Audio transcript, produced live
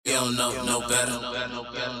don't know no better. You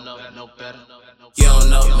don't know no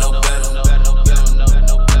better.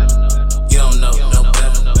 You don't know no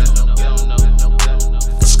better.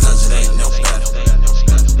 It's cause it ain't no better.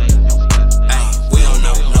 Hey, we don't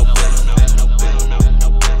know no better.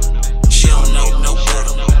 She don't know no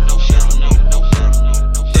better.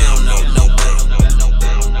 They don't know no better.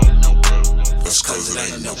 It's cause it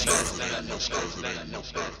ain't no better.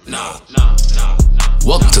 Nah.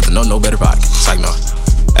 Welcome to the No Better podcast. Like no.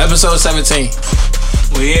 Episode 17.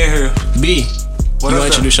 We in here. B, What you up, want to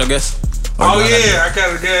introduce your guest? Oh yeah, I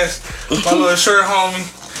got a guest. My little shirt homie.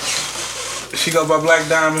 She go by Black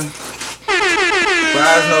Diamond. But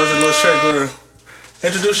I just know it's a little shirt girl.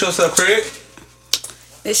 Introduce yourself, Craig.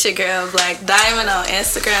 It's your girl Black Diamond on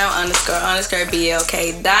Instagram __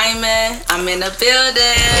 BLK Diamond. I'm in the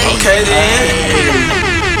building. Okay then.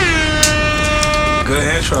 Good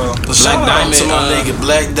intro. Shout out Diamond, to my nigga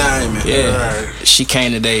Black Diamond. Yeah, Right. she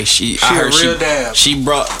came today. I a heard real dab. she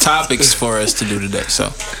brought topics for us to do today.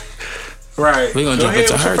 So Right. We're gonna Go jump ahead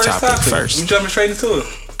into with her your topic first. You jumping straight into it.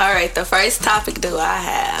 All right, the first topic that I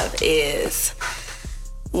have is,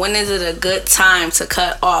 when is it a good time to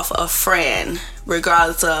cut off a friend,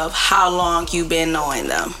 regardless of how long you've been knowing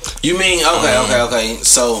them? You mean okay.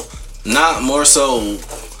 So not more so.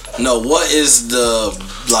 No, what is the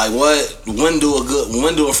when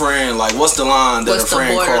do a friend, like, what's the line that What's a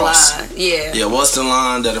friend the cross? borderline? Yeah. Yeah, what's the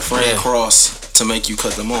line that a friend cross to make you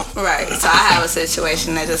cut them off? Right. So I have a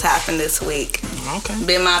situation that just happened this week. Okay.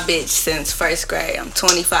 Been my bitch since first grade. I'm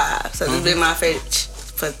 25, so this been my bitch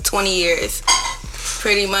for 20 years.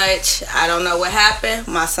 Pretty much, I don't know what happened.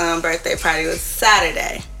 My son's birthday party was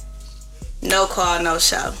Saturday. No call, no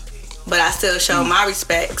show. But I still showed my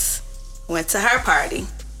respects. Went to her party.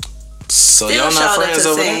 So Still y'all not showed up friends to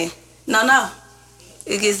over sing. there? No.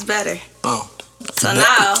 It gets better. Oh. So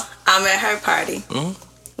now, I'm at her party. Mhm.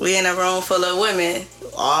 We in a room full of women.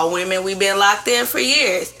 All women, we been locked in for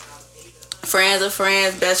years. Friends of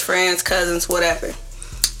friends, best friends, cousins, whatever.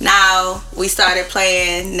 Now, we started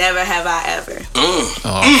playing Never Have I Ever.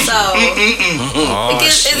 So,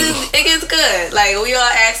 it gets good. Like, we all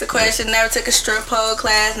ask the question, never took a strip pole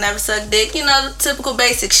class, never sucked dick. You know, the typical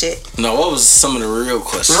basic shit. No, what was some of the real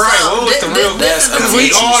questions? Right. What was the real? Because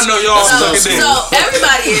we all know y'all sucking dick. So,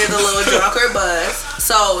 everybody is a little drunk or buzzed.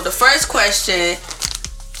 So, the first question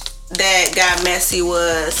that got messy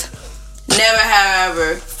was, never have I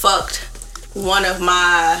ever fucked one of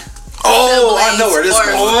my Oh, I know where this is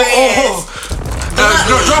going.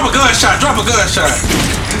 Drop a gunshot.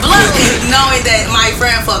 Bluntly, knowing that my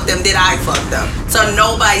friend fucked them, did I fuck them? So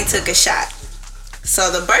nobody took a shot. So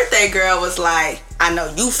the birthday girl was like, I know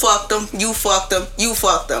you fucked them,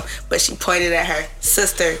 but she pointed at her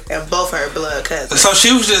sister and both her blood cousins. So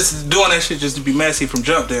she was just doing that shit just to be messy from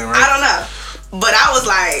jump then, right? I don't know. But I was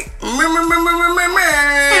like, Hey,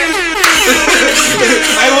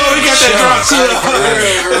 well, we got that drop too.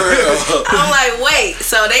 I'm like, wait.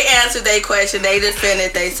 So they answered their question. They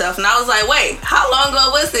defended themselves. And I was like, wait, how long ago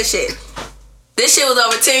was this shit? This shit was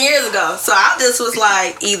over 10 years ago. So I just was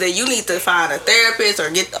like, either you need to find a therapist or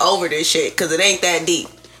get over this shit, because it ain't that deep.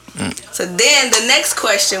 So then the next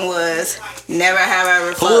question was, never have I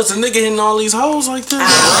ever fucked. Who was the nigga hitting all these hoes like this? I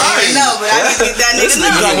don't know, but I can get that nigga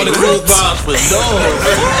number.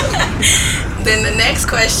 Then the next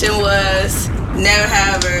question was, never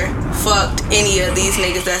have ever fucked any of these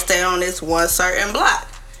niggas that stay on this one certain block.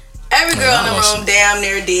 Every girl in the room damn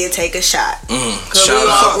near did take a shot. Cause we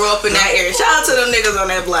all grew up in that area. Shout out to them niggas on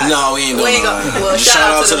that block. No, we ain't doing that. Well,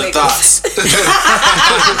 shout out to the niggas. thoughts.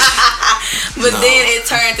 But then it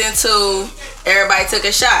turned into everybody took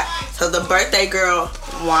a shot. So the birthday girl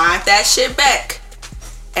whined that shit back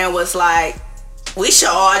and was like, we should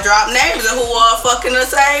all drop names of who all fucking the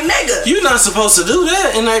same nigga. You're not supposed to do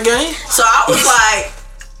that in that game. So I was like,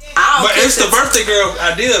 But it's the birthday girl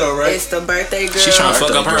idea though, right? It's the birthday girl. She trying to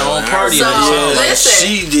fuck up her own party. So, idea. listen,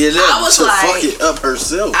 she did that I was to like- fuck it up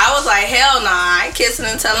herself. I was like, hell nah, I ain't kissing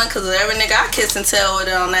and telling, because every nigga I kiss and tell with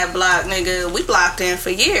it on that block, nigga, we blocked in for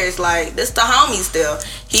years. Like, this the homie still.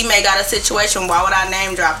 He may got a situation, why would I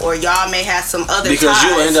name drop? Or y'all may have some other Because ties.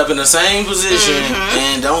 you end up in the same position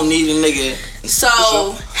and don't need a nigga.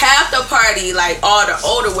 So, half the party, like all the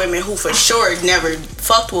older women who for sure never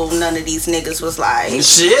fucked with none of these niggas was like,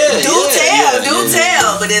 Shit, do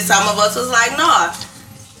tell. But then some of us was like, nah.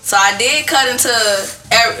 So I did cut it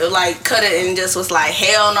and just was like,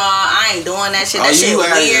 hell no, I ain't doing that shit. That shit was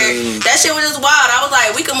weird. That shit was just wild. I was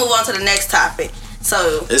like, we can move on to the next topic. So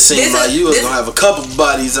it seemed like you was gonna have a couple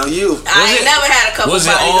bodies on you. I ain't never had a couple bodies,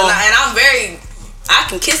 and I'm very, I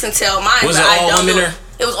can kiss and tell mine, Was but it I all don't women do there?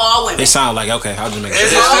 it. It was all women. It sounded like, okay, I'll just make It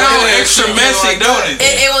it. sounded extra messy, don't it?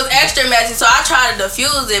 It was extra messy, so I tried to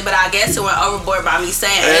diffuse it, but I guess it went overboard by me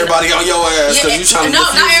saying Everybody on your ass because you trying to no,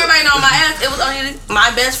 diffuse not it. everybody on my ass. It was only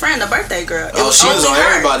my best friend, the birthday girl. Oh, she was on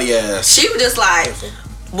everybody's ass. She was just like,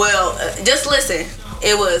 well, just listen.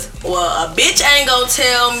 It was, well, a bitch ain't gonna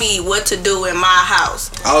tell me what to do in my house.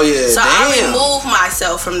 Oh yeah, So damn. I removed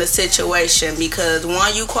myself from the situation because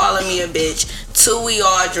 1, you calling me a bitch. 2, we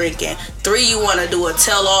all drinking. 3, you want to do a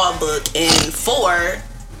tell-all book. And 4,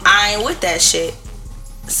 I ain't with that shit.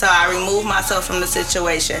 So I removed myself from the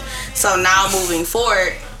situation. So now moving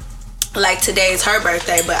forward, like today's her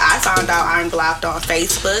birthday, but I found out I'm blocked on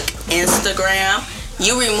Facebook, Instagram.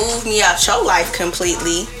 You removed me out your life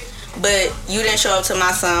completely. But you didn't show up to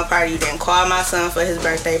my son's party. You didn't call my son for his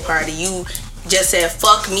birthday party. You just said,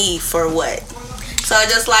 fuck me for what? So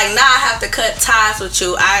just like, now I have to cut ties with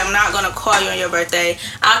you. I am not going to call you on your birthday.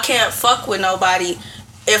 I can't fuck with nobody.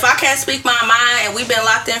 If I can't speak my mind and we've been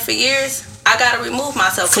locked in for years, I got to remove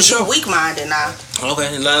myself because you're weak-minded now.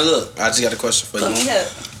 Okay, now look, I just got a question for Put you. me up.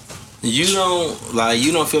 You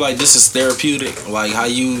don't feel like this is therapeutic, like how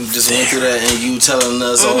you just went through that and you telling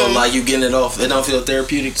us, oh, like you getting it off. It don't feel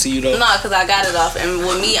therapeutic to you though. No, because I got it off, and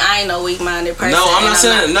with me, I ain't no weak-minded person. No, I'm not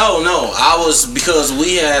saying no. I was because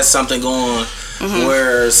we had something going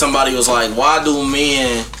where somebody was like, why do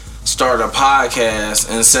men start a podcast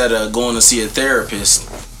instead of going to see a therapist?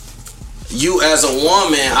 You as a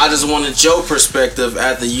woman, I just wanted your perspective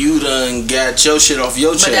after you done got your shit off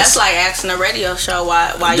your chest. But that's like asking a radio show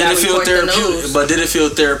why y'all report the news. But did it feel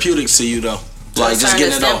therapeutic to you though? Like just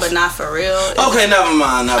getting it off. But not for real. Okay, never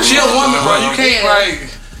mind. She a woman, bro. You can't like.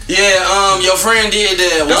 Yeah, your friend did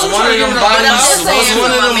that. Was one of them But I'm just saying bodies? Was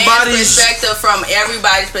one of them bodies? Perspective, from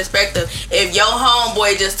everybody's perspective. If your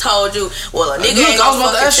homeboy just told you, well, a nigga ain't gonna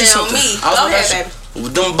fucking tell me. Go ahead, baby.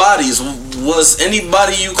 Them bodies, was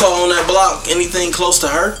anybody you call on that block anything close to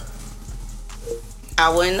her? I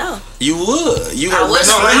wouldn't know. You would. You I her wouldn't. best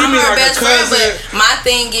No, like, friend. you I'm mean her like a best friend, cousin? but my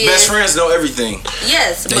thing is, Best friends know everything.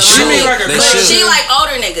 yes, They but should. You mean like a They cousin? should. she like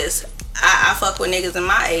older niggas. I fuck with niggas in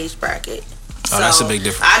my age bracket. Oh, that's a big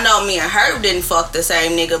difference. I know me and her didn't fuck the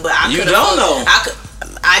same nigga, but I You could don't know.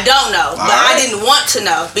 I don't know, but Alright. I didn't want to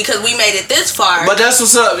know because we made it this far. But that's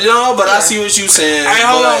what's up, you know. But I Yeah. see what you saying. Hey,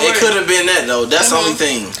 hold but on, it wait. could have been that though. That's the only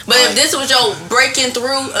thing. But if this was your breaking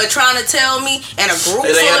through or trying to tell me and a group It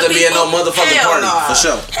ain't full have of to be in people, no motherfucking hell party, nah. for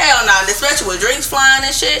sure. Hell no, especially with drinks flying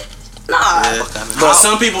and shit. Nah. But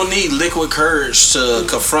some people need liquid courage to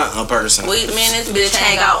confront a person. Me and this bitch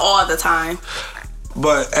hang out all the time.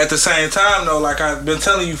 But at the same time, though, like I've been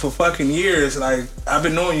telling you for fucking years, like I've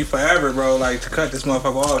been knowing you forever, bro. Like to cut this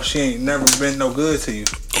motherfucker off, she ain't never been no good to you.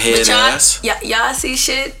 Head But ass. y'all see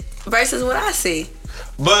shit versus what I see.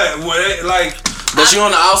 But what it, like, But you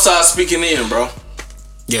on the outside speaking in, bro.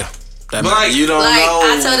 Yeah. That but like You don't Like know.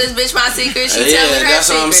 I tell this bitch my secret, she Yeah, tell me her that's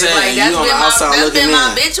what I'm secret. saying. Like You that's on been the outside that's looking been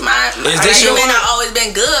my in. bitch. My Is this like, your- may not always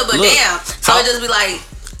been good, but Look, damn. So how- it just be like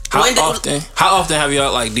How often have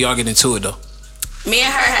y'all like do y'all get into it though? me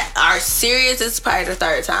and her are serious. This is probably the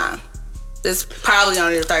third time. This is probably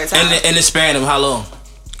only the third time. In the span of how long?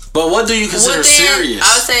 But what do you consider Within, serious?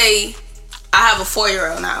 I would say I have a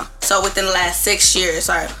 4-year-old now. So within the last 6 years,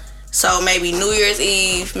 sorry. So maybe New Year's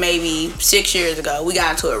Eve, maybe 6 years ago, we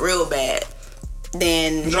got into it real bad.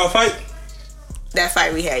 Then you don't fight. that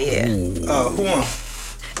fight we had, yeah. Who won?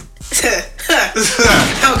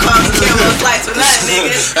 Don't call me Kimbo Slice for nothing,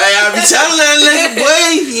 nigga. Hey, I be telling that nigga,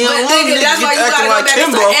 boy, you But know, nigga, that's why you acting gotta go like back and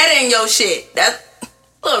Kimbo. start editing your shit. That's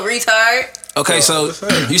little retard. Okay, so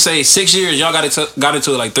you say 6 years, y'all got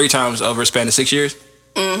into it like 3 times over a span of 6 years?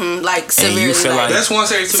 Like And you severely. feel like That's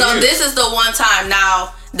once every 2 So years. this is the one time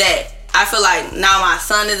now that I feel like now my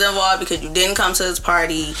son is involved because you didn't come to his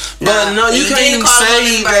party. But no, you can't didn't even call him on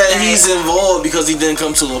his say that birthday. he's involved because he didn't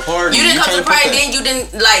come to a party. You didn't come to the can't put party, that. then you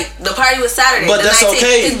didn't like the party was Saturday. But the that's 19th.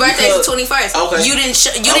 okay, His birthday's the because- 21st. Okay. You didn't.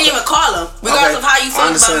 You Okay. didn't even call him, regardless of how you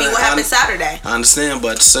felt about me. What happened Saturday? I understand,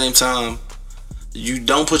 but at the same time, you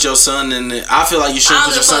don't put your son in it. I feel like you shouldn't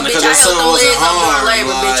I put don't your give a fuck, son in bitch. because I your son helped them wasn't legs up during harmed.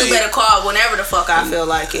 labor, bitch. You like- better call whenever the fuck I feel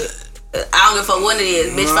like it. I don't give a fuck what it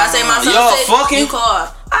is, bitch. If I say my son Y'all sick, fucking? you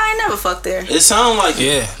call. I ain't never fucked there. It sound like it.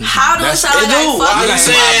 yeah. How do it sound It like do. fuck? Why You you got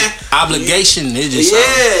some saying? obligation. It just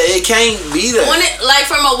Yeah, it can't be that. When it like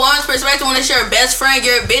from a woman's perspective, when it's your best friend,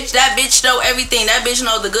 your bitch, that bitch know everything. That bitch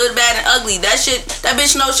know the good, bad, and ugly. That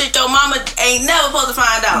bitch know shit your mama ain't never supposed to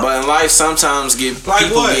find out. But in life, sometimes Like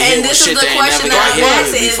people what? get hit And with this is shit the they ain't question never that got I'm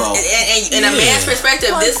hit with asking. before. In a man's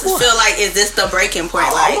perspective, this feel like is this the breaking point?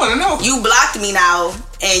 I Like wanna know. you blocked me now,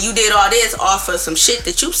 and you did all this off of some shit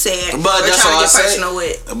that you said. But we're that's trying all to I get say. personal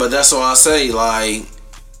with. But that's what I say. Like,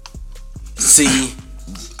 see,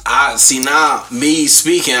 I see now me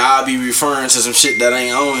speaking, I'll be referring to some shit that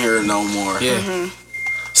ain't on here no more. Yeah.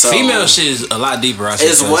 So, female shit is a lot deeper. I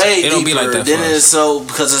it's way it don't be like that. Then it's so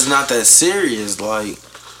because it's not that serious. Like,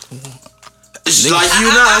 it's like you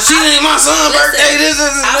know, she ain't my son's birthday. This is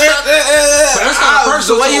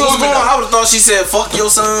the way you was going. I would have thought she said "fuck your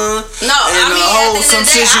son." No, and I mean, some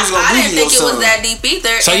shit she was gonna I do to didn't your think it was son. that deep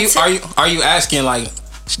either. So are you asking like,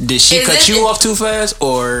 did she cut you off too fast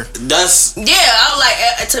or? That's yeah. I was like,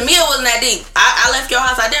 to me, it wasn't that deep. I left your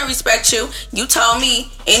house. I didn't respect you. You told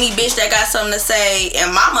me any bitch that got something to say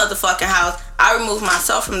in my motherfucking house, I removed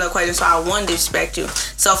myself from the equation, so I wouldn't disrespect you.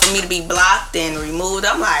 So for me to be blocked and removed,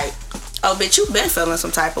 I'm like, oh, bitch, you been feeling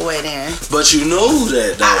some type of way then. But you knew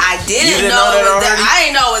that though. I didn't know that already. I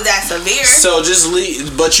didn't know it was that severe. So just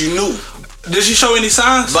leave. But you knew. Did she show any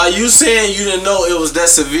signs? By you saying you didn't know it was that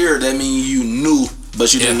severe, that means you knew,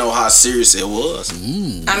 but you didn't know how serious it was.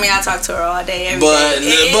 I mean, I talk to her all day, every But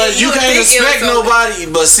day. but you can't expect nobody.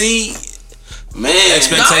 But see, man,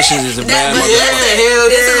 expectations is a bad But motherfucker. hell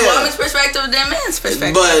this is yeah. woman's perspective than men's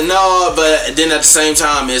perspective. But no, but then at the same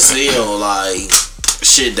time, it's still like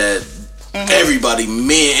shit that everybody,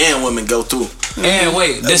 men and women, go through. And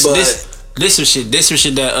wait, this some shit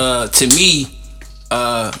that to me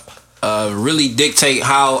really dictate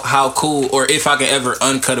how cool or if I can ever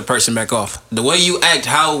uncut a person back off. The way you act,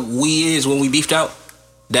 how we is when we beefed out,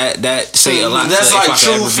 that say a lot. That's like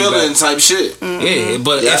true feeling type shit. Yeah,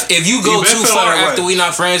 but if you go too far after we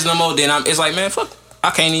not friends no more, then it's like, man, fuck. I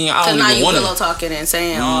don't even want to. Now you pillow talking and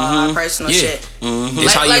saying all our personal shit.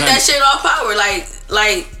 Like that shit off power.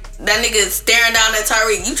 Like that nigga staring down at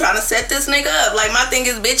Tyreek. You trying to set this nigga up? Like my thing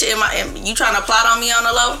is, bitch, you trying to plot on me on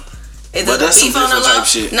the low? Is but that's some different type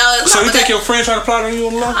shit. No, it's so not. You think your friend trying to plot on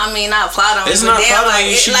you on the low? I mean, not plot on me. It's not plot on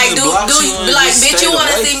you. She like, just blocks you and like, just bitch, stay you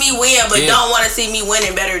want to away. see me win, but don't want to see me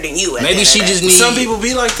winning better than you. Maybe she just need. Some people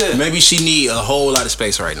be like that. Maybe she need a whole lot of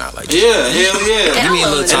space right now. Like, yeah, hell yeah. Give me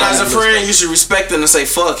a little time. And as a friend, you should respect them and say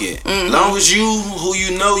fuck it. As long as you, who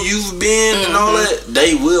you know you've been and all that,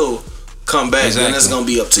 they will come back. And it's gonna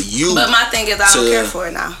be up to you. But my thing is, I don't care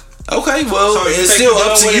for it now. Okay, well, so it's still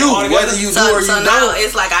up to you whether you do or you don't.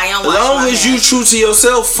 It's like I am. As long as you true to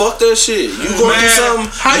yourself, fuck that shit. You going through something,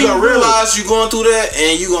 you gonna realize you going through that,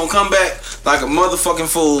 and you gonna come back like a motherfucking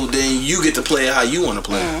fool. Then you get to play it how you want to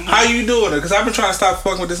play it. How you doing it? Because I've been trying to stop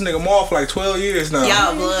fucking with this nigga Maul for like 12 years now.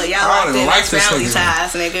 Y'all blood, y'all locked in like family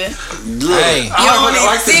ties, nigga. Look, hey, you don't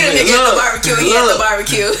even see the nigga at the barbecue. He at the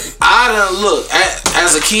barbecue. I done look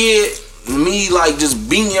as a kid. Me like just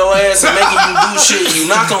beating your ass and making you do shit, you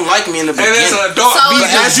not gonna like me in the beginning. And it's an adult So beat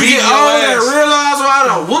as you get older and realize why I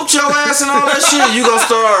done whooped your ass and all that shit, you gonna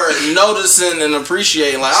start noticing and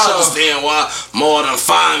appreciating. Like I understand why more than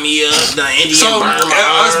find me up the Indian burn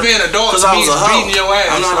my us being adults I was means a hoe. beating your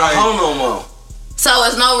ass. I'm not a hoe no more. So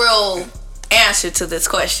it's no real answer to this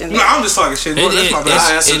question. No, I'm just talking shit. Bro, that's my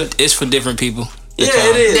bad. It's for different people. Yeah,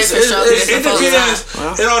 it is. It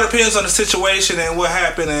depends. It all depends on the situation and what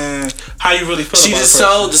happened and how you really feel. She just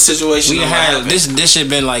told the situation. We had this shit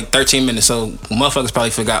been like 13 minutes, so motherfuckers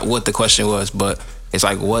probably forgot what the question was. But it's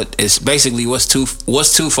like it's basically what's too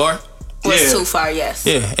far. What's too far? Yes.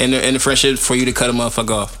 Yeah, and the friendship for you to cut a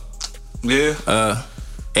motherfucker off. Yeah.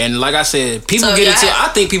 And like I said, I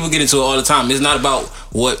think people get into it all the time. It's not about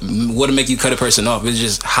what to make you cut a person off. It's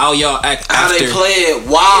just how y'all act how after. they play it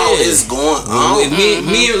while it's going on.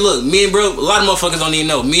 Me and bro, a lot of motherfuckers don't even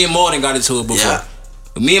know. Me and Morgan got into it before. Yeah.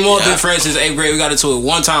 Me and Morgan been friends since 8th grade. We got into it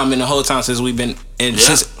one time in the whole time since we've been in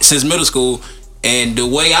since middle school. And the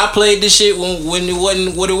way I played this shit when it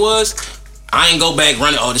wasn't what it was, I ain't go back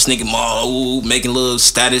running. Oh, this nigga Maul, making little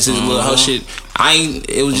statuses, little hoe shit.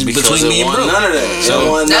 It was just between me and bro. None of that.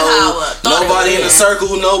 So nobody in the circle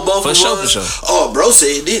who know both of us. For sure. Oh, bro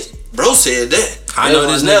said this. Bro said that. I know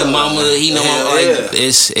this nigga mama. He know like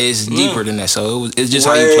it's deeper than that. So it's just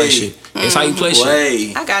how you play shit. It's how you play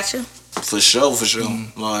shit. I got you. For sure.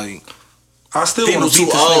 Like I still people want to too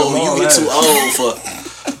old. You get too old for.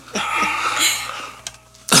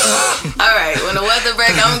 Alright, when the weather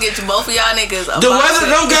break, I'm gonna get you both of y'all niggas. The weather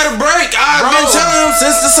don't got a break. I've been telling them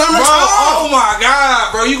since the summer. Oh my god,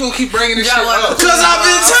 bro, you gonna keep bringing this shit up? Cause I've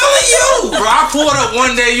been telling you, bro. I pulled up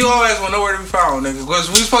one day. You always want nowhere to be found, nigga. Cause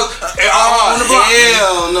we supposed on the block.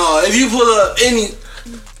 Hell no. If you pull up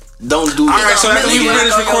don't do that. Alright, so after we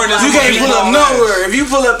finish recording this, you can't pull up nowhere. If you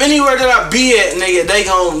pull up anywhere that I be at, nigga, they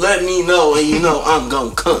gon' let me know, and you know I'm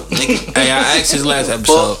gon' come, nigga. Hey, I asked his last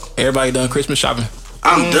episode. Everybody done Christmas shopping?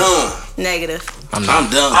 I'm done. Negative. I'm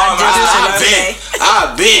done.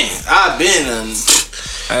 I've been.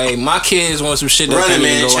 Hey, my kids want some shit that can't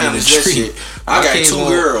even go under the tree. I got 2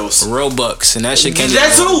 girls. Robux, and that shit can't.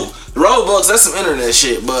 That too. Robux, that's some internet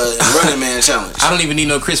shit, but Running Man challenge. I don't even need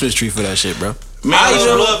no Christmas tree for that shit, bro. Man, I was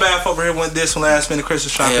bloodbath over here went this one last minute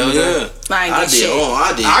Christmas shopping. Hell yeah. I did. Oh,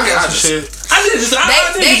 I did. I got some shit. They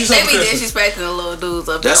be disrespecting the little dudes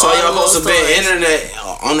up there. That's why y'all supposed to be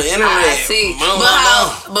on the internet. I see.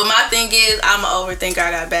 But my thing is, I'm an overthinker.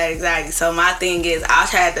 I got bad anxiety. So my thing is, I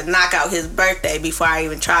had to knock out his birthday before I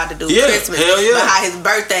even tried to do Christmas. Hell yeah. But how his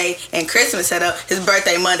birthday and Christmas set up, his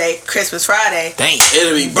birthday Monday, Christmas Friday. Dang.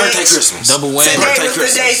 It'll be birthday Christmas. Double whammy. Birthday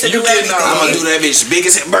Christmas. I'm gonna do that bitch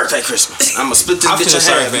biggest birthday Christmas. I'm gonna split this bitch in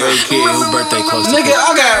half. Birthday close. Nigga,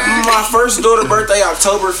 I got my first daughter birthday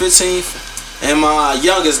October 15th. And my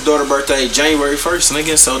youngest daughter birthday January 1st,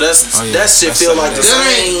 nigga. So that shit feel like the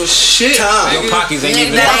same shit time. Your pockets ain't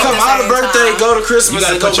even. I come out of birthday, go to Christmas,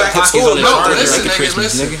 and go back to school. No, listen,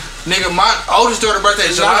 nigga. My oldest daughter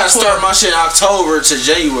birthday is July 12th. I gotta start my shit October to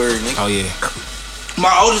January, nigga. Oh yeah. My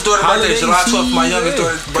oldest daughter's birthday is July 12th. My youngest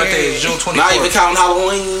daughter's birthday is June 24th. Not even counting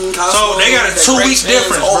Halloween. So they got a 2-week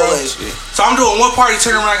difference, bro. So I'm doing one party,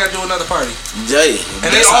 turn around, I gotta do another party. Jay, and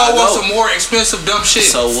they all want some more expensive dumb shit.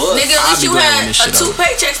 So what? Nigga, at least you had 2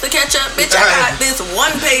 paychecks to catch up. Bitch, I got this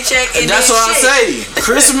 1 paycheck and that's what I say.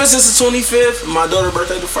 Christmas is the 25th. My daughter's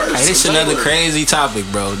birthday the 1st. Hey, this is another crazy topic,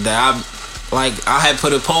 bro. That I had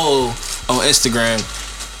put a poll on Instagram,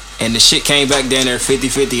 and the shit came back down there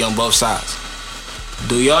 50-50 on both sides.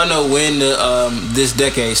 Do y'all know when the this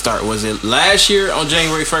decade start? Was it last year on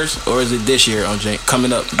January 1st, or is it this year on coming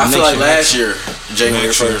up? I feel like last year, January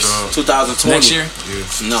 1st, 2020. Next year? Yeah.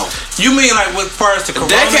 No. You mean like with first the corona?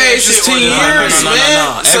 Decades is 10 years,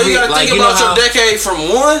 man. So you gotta think about your decade from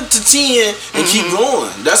 1 to 10 and keep going.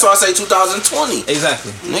 That's why I say 2020.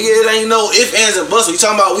 Exactly. Nigga, it ain't no ifs, ands, and buts. We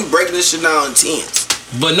talking about we breaking this shit down in 10s.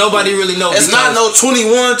 But nobody really knows. It's not no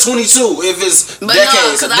 21, 22 if it's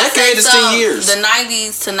decades. A decade is 10 years. The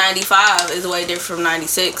 90s to 95 is way different from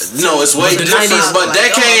 96. No, it's way different. But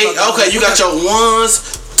decade, okay, you got your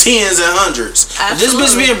 1s, 10s, and 100s. This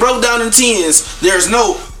bitch being broke down in 10s, there's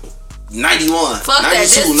no 91, fuck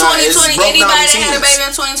 92, that. This 2020, anybody that had a tens. baby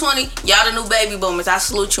in 2020, y'all the new baby boomers. I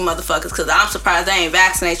salute you motherfuckers, because I'm surprised they ain't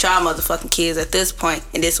vaccinate y'all motherfucking kids at this point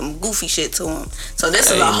and did some goofy shit to them. So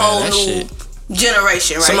this is a whole new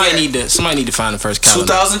generation right here. Somebody need to find the first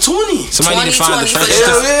calendar. 2020. Somebody need to find the first.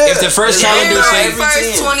 If the first January calendar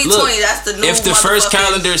say 2020, look, that's the new. If the first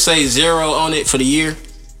calendar say 0 on it for the year,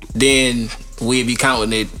 then we'd be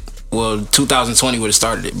counting it. Well, 2020 would have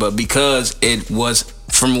started it, but because it was,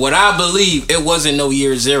 from what I believe, it wasn't no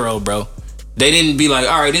year 0, bro. They didn't be like,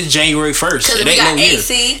 all right, it's January 1st. It ain't no year.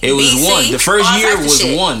 AC, it was BC, 1. The first year was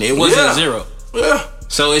shit. 1. It wasn't 0. Yeah.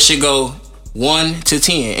 So it should go 1 to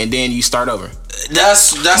 10, and then you start over.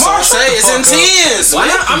 That's what I say. It's in 10s. Why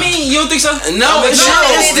not? I mean, you don't think so? No, it's still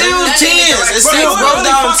 10s. It's still broke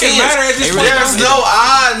down 10s. There's no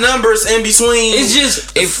odd numbers in between. It's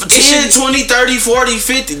just if 10, 20, 30, 40,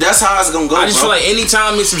 50. That's how it's gonna go. I just feel like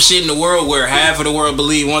anytime there's some shit in the world where half of the world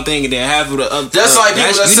believe one thing and then half of the other. That's like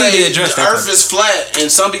people that say the Earth is flat, and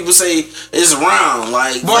some people say it's round.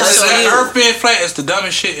 Like, the Earth being flat is the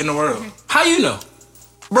dumbest shit in the world. How you know?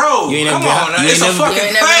 Bro, come on, it's a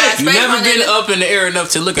fucking fact. You never been up in the air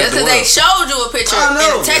enough to look at the world. Because they showed you a picture in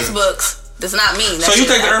the textbooks. Does not mean that. So you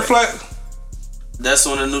think the Earth flat? That's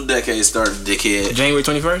when the new decade started, dickhead. January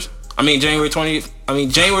 21st?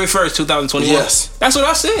 January 1st, 2021. Yes. That's what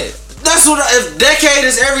I said. That's what if decade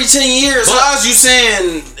is every 10 years. How's you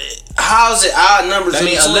saying? How's it odd numbers? I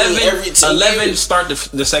mean, 11 every 10 11 years? start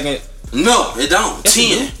the second. No, it don't.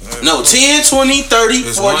 Yes, 10. No, 10, 20, 30,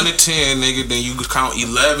 it's 40. 1 to 10, nigga. Then you count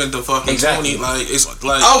 11 to fucking 20. Like, it's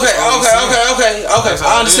like. Okay.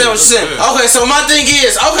 I understand what you're saying. Yeah. Okay, so my thing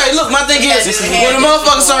is, when a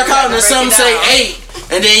motherfucker start counting and some say 8,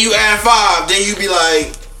 and then you add 5, then you be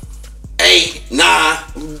like 8, 9.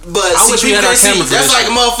 But I wish we had our camera for that's this like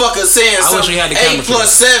a motherfucker saying something. 8 plus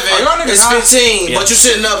 7 is 15, but you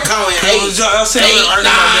sitting up counting 8, 9, 10,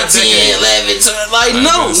 11. Like,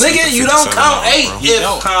 no, nigga, you don't count 8.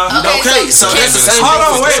 Okay, so that's the same. Hold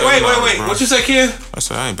on, wait. What you say, kid? I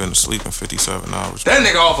said I ain't been asleep in 57 hours. That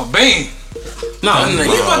nigga off a bean. No, we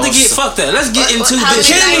about to get fucked up. Let's get into this.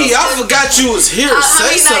 Kenny, I forgot you was here.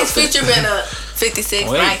 Say something. How many nights Future been up? 56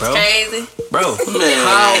 nights, crazy. Bro,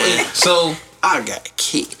 man. So I got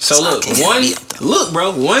kicked. So look,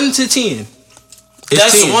 1 to 10.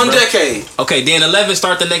 That's 10, one bro. decade. Okay, then 11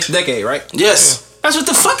 start the next decade, right? Yes. That's what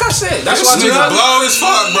the fuck I said. That's why This nigga blown as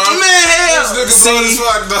fuck, bro. Man, hell. This nigga blown as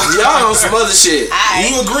fuck, dog. Y'all on some other shit.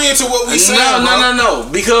 You agreeing to what we saying, No.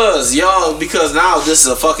 Because now this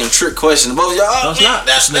is a fucking trick question. Both y'all. No, it's not.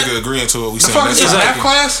 This nigga agreeing to what we saying. The fuck is this, math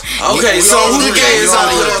class? Okay, so who the gay is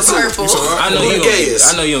out there too? I know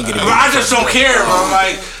you don't get it. I just don't care, bro.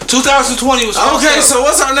 Like, 2020 was fucked Okay, up. so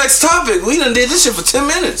what's our next topic? We done did this shit for 10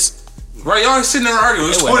 minutes. Right, y'all ain't sitting there arguing.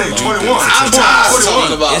 It's It 20, wasn't 21. I'm tired of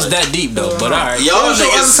talking about It's it. that deep though, but alright. Y'all What's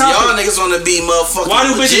your other niggas want to be motherfucking Why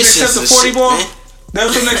do bitches magicians accept the and 40 shit, ball? man. That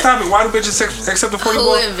was the next topic. Why do bitches accept the 40 Who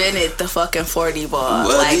ball? invented the fucking 40 ball?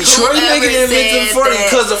 Well, like, Detroit whoever nigga invented said 40 that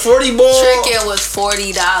because the 40 ball. tricking was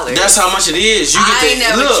 $40. That's how much it is. You I get ain't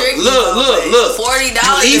never tricked look. $40.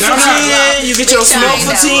 You eat for 10. You get your Bitch, I smoke ain't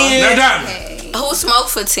for never. 10. Now, Diamond. Who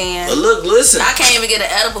smoked for 10? Look, listen. I can't even get an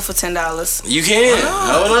edible for $10. You can.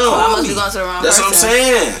 Hold on. I must be going to the wrong That's what I'm person.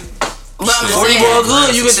 saying. But I'm just 40 saying. ball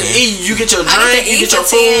good. You get to eat. You get your I get to drink. You eat get your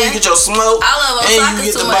for food. 10. You get your smoke. I love And Osaka you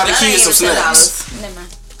get too to much. buy the That kids ain't some even snacks. $10. Never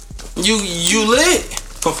mind. You lit.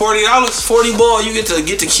 For $40? 40 ball. You get to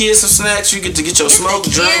get the kids some snacks. You get to get your Get the smoke,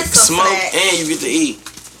 kids drink, some smoke, snacks. and you get to eat.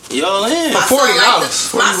 Y'all in. For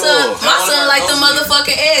 $40. My son $40. like the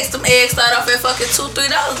motherfucking eggs. Them eggs start off at fucking $2-3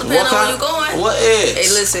 depending on where you going. What eggs?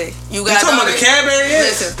 Hey, listen, You you got talking about the Cadbury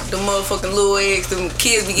eggs? Listen, the motherfucking little eggs, them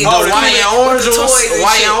kids be getting Oh, the white and orange with the ones? toys and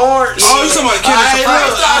White shit. and orange? Oh, you talking about the Kinder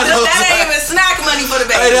Surprise? That ain't even snack money for the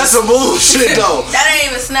baby. Hey, that's some bullshit though. That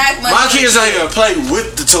ain't even snack money. My for the kids don't even play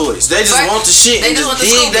with the toys. They just Right. want the shit They and just just want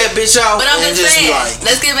the dig scoop. that bitch out But I'm and just just be saying, like,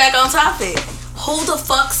 let's get back on topic. Who the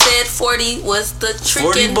fuck said 40 was the 40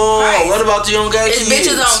 tricking ball. price? What about the young guy It's kids?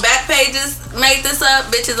 bitches on back pages make this up.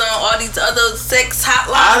 Bitches on all these other sex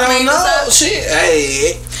hotlines I make don't this know. up. Shit.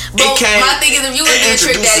 Hey, But it came. my thing is, if you was it being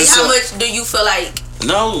trick introduced daddy, how itself. much do you feel like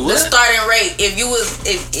No, the what? starting rate? If you was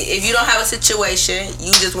if you don't have a situation,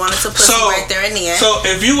 you just wanted to put right there in the end. So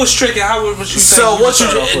if you was tricking, how would you say? So what you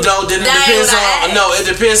start off with? no? Then it That ain't depends what I on asked. no. It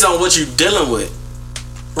depends on what you dealing with.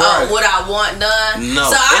 Right. What I want done. No,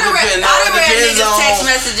 So I done read niggas text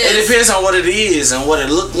messages. It depends on what it is and what it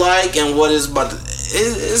look like and what it's about.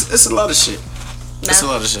 It's a lot of shit. It's a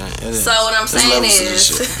lot of shit. It is. So what I'm There's saying levels to this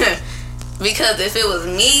is, shit. because if it was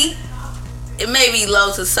me, it may be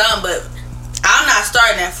low to some, but I'm not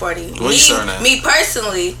starting at 40. What you starting at? Me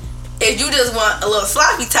personally, if you just want a little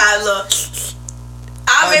sloppy time,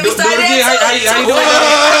 I'll maybe Do start it again. at How you doing?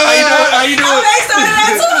 How you I doing? may start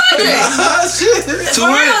at 200. For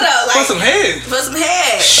real though, For like some head. for some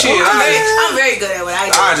head. Shit, I'm very good at what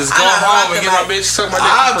I do. I just go know how home to and get rock my the bitch suck my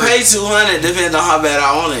dick. I for free. pay 200 depending on how bad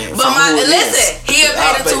I want it. But from who it listen, is. he'll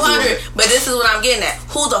I'll pay the pay 200. But this is what I'm getting at.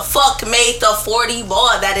 Who the fuck made the 40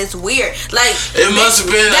 ball? That is weird. Like It must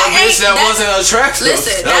have been a bitch that wasn't attractive.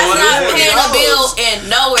 Listen, That that's wasn't not paying a $40. bill in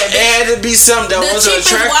nowhere. It had to be something that The wasn't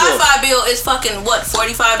cheapest attractive. Wi-Fi bill is fucking what,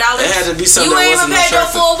 $45? It had to be something You that ain't even wasn't paid your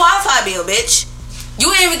attractive. full Wi-Fi bill, bitch. You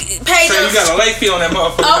ain't even paid So you got a late fee on that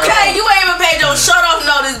motherfucker. Okay, you ain't even paid your shut off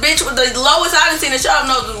notice, bitch. The lowest I done seen a shut off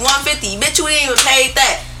notice was $150. Bitch, you ain't even paid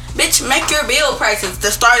that. Bitch, make your bill prices to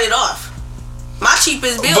start it off. My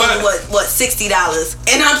cheapest bill was what $60,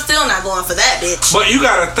 and I'm still not going for that, bitch. But you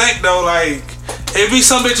gotta think though, like it be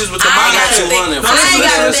some bitches with the I money. ain't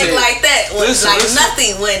gotta think like that. Listen.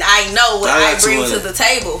 Nothing when I know what I bring to 200. the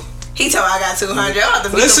table. He told me I got 200. I'm about to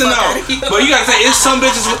beat Listen the fuck out though, of you. but you gotta think it's some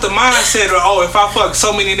bitches with the mindset of, oh, if I fuck so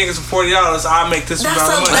many niggas for $40, I'll make this That's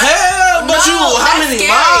amount of money. Hell, but No, you, how that's many scary.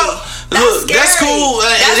 miles? Look, that's scary. cool.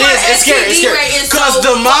 That's why the It's scary. STD rate is Because so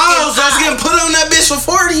the miles fucking that's high. getting put on that bitch for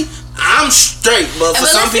 40, I'm straight. But for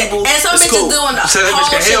some people, and some it's bitches cool. doing the So that bitch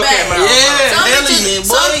whole can Hellcat shebang. mouth. Yeah, Some hell bitches, yeah,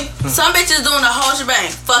 boy. some bitches doing the whole shebang,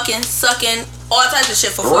 fucking, sucking, all types of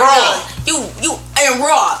shit for $40. Raw. You and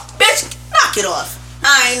raw, bitch, knock it off.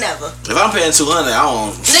 I ain't never, If I'm paying 200, I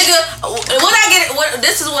won't. nigga. What I get,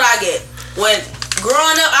 this is what I get when.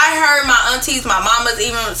 Growing up, I heard my aunties, my mamas,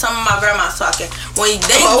 even some of my grandmas talking. When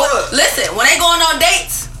they listen, when they going on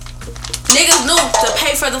dates, niggas knew to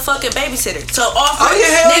pay for the fucking babysitter. So offer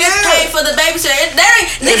niggas pay for the babysitter.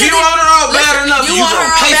 If you want her out bad enough, you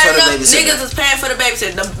gonna pay for the babysitter. Niggas is paying for the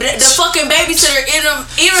babysitter. The fucking babysitter in them,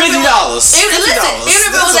 even $50. Even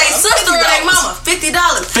if it was a That's sister or their $50. mama,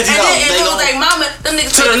 $50. And then if it was their mama, them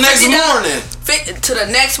niggas To the paid next $50. morning. To the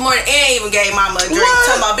next morning, and even gave mama a drink.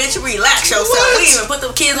 Talking about, bitch, relax yourself. What? We even put the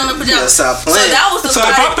kids on the pajamas. Stop So playing. that was the So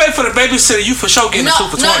if I pay for the babysitter, you for sure getting the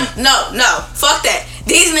 2 for 20. No, fuck that.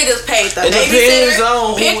 These niggas paid the It depends babysitter,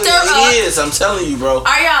 on who picked her up. it is. I'm telling you, bro.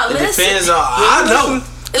 Are y'all It listening? depends on. I know.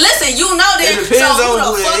 Listen, you know that. It depends so on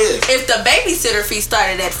who the it fuck, is. if the babysitter fee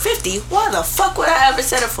started at 50, why the fuck would I ever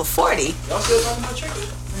set it for 40? Y'all still talking about tricking?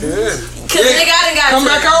 Yeah. Cause nigga, I done got Come to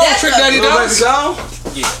back on, death Trick of Daddy it. Dog.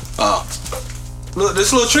 Yeah. Oh. Look,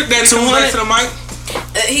 this little Trick Daddy coming back to the mic.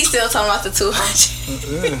 He's still talking about the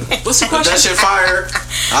 200. What's the If that question? shit fire,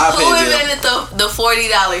 I'll Who pay a bill. invented the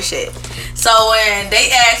 $40 shit? So when they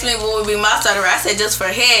asked me what would be my starter rate, I said just for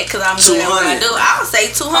head because I'm good at what I do. I would say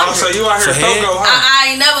 200. Oh, so you out here Togo, huh? I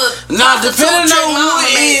ain't never. Nah, depending on who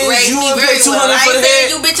it is, you would pay 200 for the head.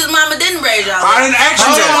 You bitches' mama didn't raise y'all. I didn't ask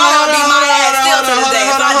you that. That would be my ass still to this day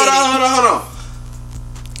if I did it. Hold on.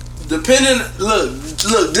 Depending, look,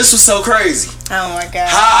 this was so crazy. Oh my god.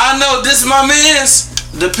 How I know this is my man's.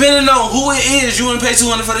 Depending on who it is, you wouldn't pay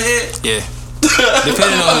 200 for the head. Yeah.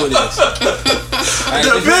 Depending on who it is.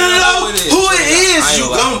 Depending on who it is, you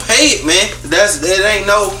gon' pay it, man. It ain't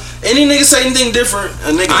no. Any nigga say anything different,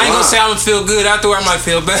 a nigga. I ain't gonna say I'm gonna feel good afterward. I might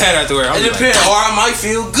feel bad afterward. It depends, or I might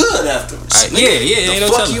feel good afterwards. Yeah. Ain't no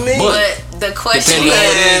fuck telling. you mean? But the question is,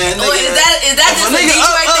 nigga, is that just a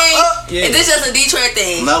Detroit thing? Yeah. Is this just a Detroit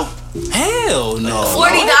thing? No. Hell no. $40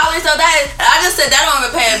 though, I just said that don't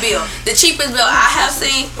even pay a bill. The cheapest bill I have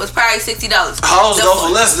seen was probably $60. Hoes go for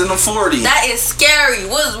less than them 40. That is scary.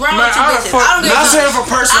 What's wrong Man, with you bitches? I don't give Not a saying for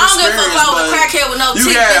personal I don't give a fuck experience, with a but crackhead with no you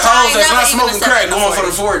teeth. got bitch. I hoes ain't that's never not even smoking accepted crack no going for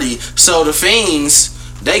 40. the 40. So the fiends,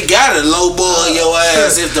 they got to low boy your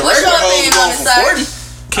ass if the What's regular your hoes opinion going on for it, 40.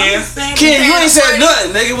 Ken, You ain't said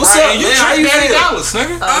nothing, nigga. What's up, man? How you feel? $80,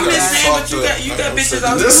 nigga. I'm just saying, but you got bitches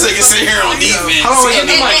out here. This nigga sit here on defense. Hold on,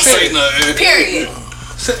 He might say and- nothing. Period.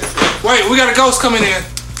 Wait, we got a ghost coming in.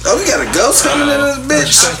 Oh, we got a ghost coming in this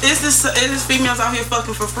bitch. It is females out here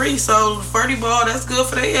fucking for free, so 40 ball, that's good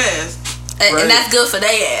for their ass. And that's good for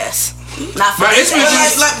their ass. Not for But his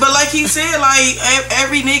it's ass. But like he said, like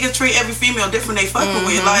every nigga treat every female different they fucking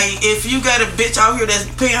with. Like if you got a bitch out here that's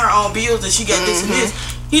paying her own bills and she got this and this,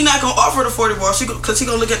 he not gonna offer the 40 ball. Cause he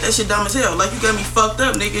gonna look at that shit dumb as hell. Like you got me fucked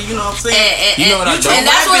up, nigga. You know what I'm saying? You know what I don't. And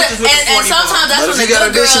that's what, bitches with the and 40 sometimes that's But when if the you got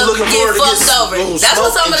good a bitch girls looking get forward to fucked get over. some That's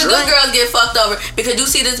when smoke some of and the good drink. girls get fucked over because you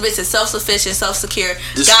see this bitch is self-sufficient, self-secure,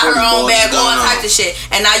 This got her 40 own balls bag, is all going type on. of shit,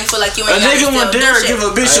 and now you feel like you A ain't got to nigga still would do dare shit. give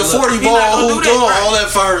a bitch a Hey, look, 40 he not ball gonna who do that, doing right? all that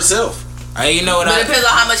for herself. Hey, you know what But it depends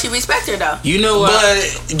on how much you respect her though. You know what?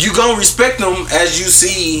 But you gonna respect them as you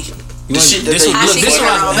see the shit that this they what- look, she this get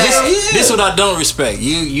what her own I bag. this what I don't respect.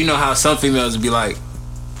 You know how some females would be like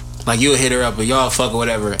you'll hit her up or y'all fuck or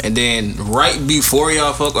whatever, and then right before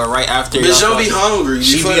y'all fuck or right after bitch y'all don't be fuck, hungry.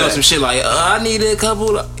 she before be on that. some shit like I need a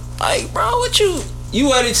couple. Like bro, what you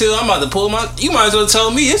waited till I'm about to pull my? You might as well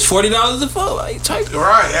tell me it's $40 a fuck. Like type.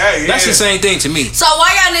 Right, hey, That's the yeah. same thing to me. So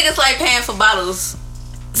why y'all niggas like paying for bottles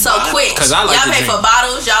so quick? 'Cause I like y'all to pay drink. for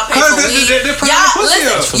bottles, y'all pay 'Cause for they- weed. they put Y'all the pussy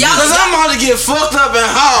up. listen, y'all Cause I'm about to get fucked up and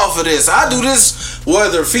high off of this. I do this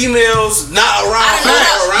whether females not around no,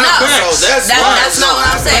 or around. no. So that's That's not what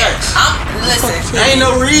I'm saying. Listen, Ain't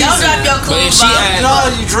no reason. don't drop your But if clues, she bro. asked- No,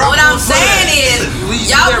 you drop What one I'm foot. saying is, We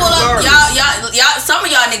y'all there pull up, regardless. y'all. Some of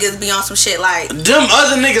y'all niggas be on some shit like. Them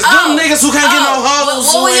other niggas, them niggas who can't get no hoes.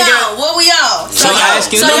 What who we ain't got- on? What we on? So y'all-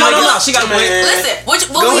 asking? so No, y'all no. look- She got a Man. point. Listen, what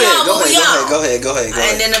Go we ahead, on? go What we ahead, on? go ahead.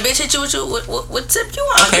 And then the bitch hit you with you. What tip you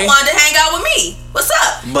on? Okay. You wanted to hang out with me? What's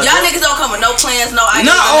up? But y'all no- niggas don't come with no plans, no ideas.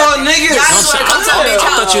 Not or all nothing. niggas. Y'all I'm just wanna sorry. come to a I bitch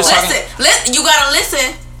thought house. you was talking- Listen, you gotta listen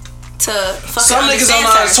to fucking Some niggas don't understand know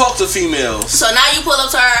how to her. talk to females. So now you pull up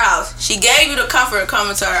to her house. She gave you the comfort of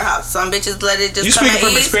coming to her house. Some bitches let it just You come speaking at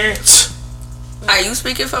from ease. experience? Are you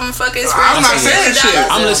speaking from fucking experience? I'm not saying shit.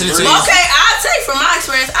 I'm listening to you. Okay, I'd say from my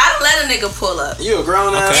experience, I done let a nigga pull up. You a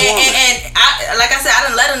grown ass Okay. woman. And I, like I said, I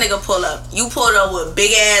done let a nigga pull up. You pulled up with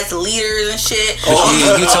big ass leaders and shit.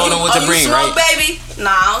 You told him what to you bring, smoke, right? baby? Nah,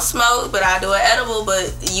 I don't smoke, but I do an edible. But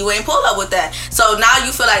you ain't pull up with that. So now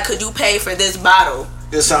you feel like, could you pay for this bottle?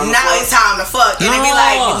 It's time to Now fuck. it's time to fuck. And it be No.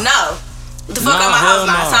 like, no. What the fuck No, out my hell house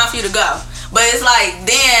now? no. It's time for you to go. But it's like,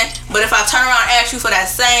 then, but if I turn around and ask you for that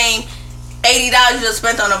same $80 you just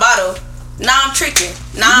spent on a bottle, now I'm tricking.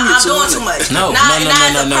 Now You I'm too doing much. too much. No. Now it's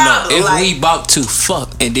a problem. If Like, we about to fuck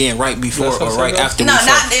and then right before That's what or I'm right saying. after no, we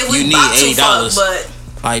not fuck, if we you need about to $8. fuck, but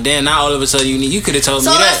Like then now all of a sudden you could have told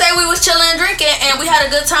so me let's that. say we was chilling and drinking and we had a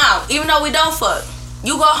good time, even though we don't fuck.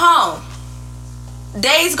 You go home.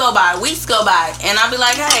 Days go by, weeks go by, and I'll be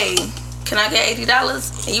like, hey, can I get $80?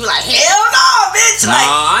 And you be like, hell no, bitch. Like,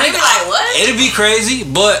 I they ain't be like, what? It'd be crazy,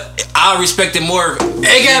 but I respect it more.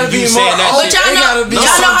 It gotta be you more. saying that But shit. y'all know, Y'all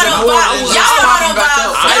know how them vibes. Y'all know how them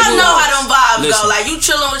vibes. I Y'all do. know how them vibes Listen. go. Like you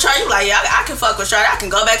chilling with her, you like, yeah, I can fuck with her. I can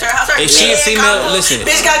go back to her house. Her If she a bed female, comfortable. listen.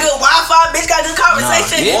 Bitch got good Wi-Fi. Bitch got good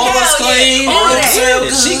conversation. yeah. Hell Walls clean, yeah. All room that. smell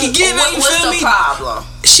Yeah, she can get it. You What's feel the me? problem?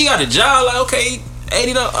 She got a job. Like okay,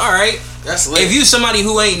 $80. All right. That's lit. If you somebody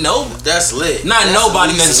who ain't no, That's lit. not That's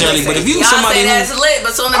nobody lit. necessarily, but if you Y'all somebody say that's who, lit,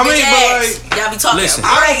 but soon as I bitch mean, but ass, y'all be talking. Listen,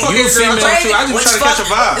 I don't fuck You with girls female like you. I just Which try to catch a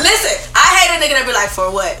fuck- vibe. Listen, I hate a nigga that be like,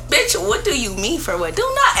 for what? Bitch, what do you mean for what? Do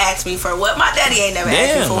not ask me for what. My daddy ain't never asked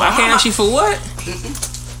me damn, for I what. can't ask you for what?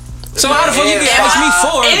 So how the fuck you can ask me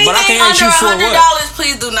for it, but I can't ask you for what? $100,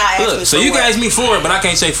 please do not ask me So for you can what. ask me for it, but I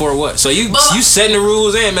can't say for what. So you setting the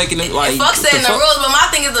rules and making it like. Fuck setting the rules, but my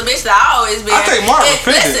thing is the bitch that I always been. I think Marvin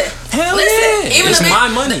offended. Hell yeah. Even It's my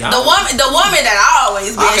money. The woman that I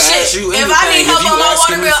always been. I can Shit. ask you If I need anything. help If you on my water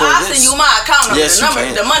asking me bill, for I'll this. send you my account number. Yes, The you number,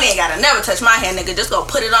 can. the money ain't gotta never touch my hand, nigga. Just go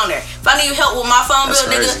put it on there. If I need help with my phone That's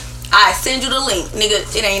bill, crazy. nigga, I send you the link, nigga.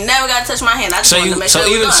 It ain't never gotta touch my hand. I just want to make sure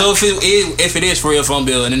it was done. If it is for your phone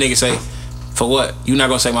bill and the nigga say, for what? You not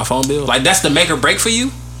gonna say my phone bill? Like that's the make or break for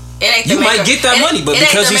you? It ain't You the might make or- get that it- money, but it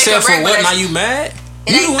ain't because the he make said or for break, what, but now you mad?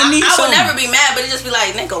 It ain't, You don't need I would something. never be mad, but it just be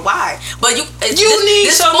like, nigga, why? But you need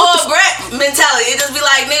this something. spoiled brat mentality. It just be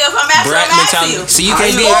like, nigga, if I'm asking, Brat I'm asking you. mentality. See, you How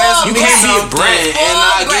can't be ask you me can't be a something brat. and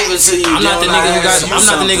I give it to you. I'm not the then nigga who I got. ask you I'm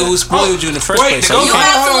not the nigga who something. spoiled you in the first Wait, place. the So ghost, you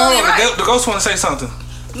can't. absolutely right. the ghost want to say something.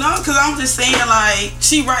 No, because I'm just saying, like,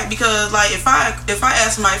 she right, because, like, if I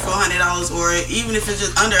ask somebody for $100 or even if it's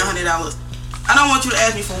just under $100, I don't want you to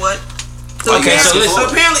ask me for what. So Okay, so apparently, listen.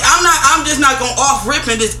 apparently I'm just not gonna off rip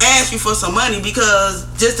and just ask you for some money because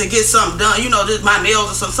just to get something done, you know, just my nails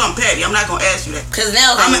or something petty. I'm not gonna ask you that. Cause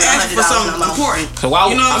nails I'm ain't gonna ask you for something $100 no more. important. So why?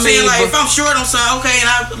 You know what I'm I mean, saying? Like, but if I'm short on something, okay, and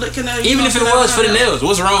I looking at even if it was for the nails,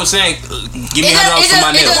 what's wrong with saying, give me $100 for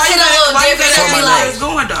my nails? Why you gotta different. ask Be me where like, it's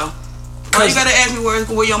going though? Why you gotta ask me where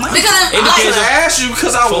your money? because It I depends can on- ask you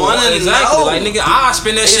because I For want to exactly. know. Like nigga, I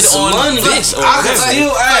spend that shit It's on money. this or I can whatever.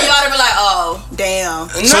 still for ask. y'all to be like, oh, damn.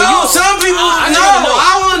 So No, you- some people I just no. wanna know.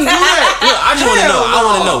 I wouldn't do that. Look, I just want to know. I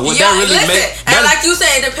want to know. Would Yeah, that really listen, make? and like you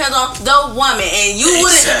said, it depends on the woman, and you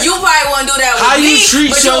wouldn't. Exactly. You probably wouldn't do that with How me, you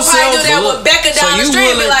treat but you would probably do yourself, that look, with Becca so down the you street.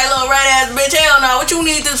 Be willing- like, little rat ass bitch, hell no. What you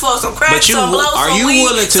need this for? Some crack, But you some blow, are some you weed,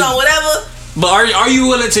 willing to- some whatever. But are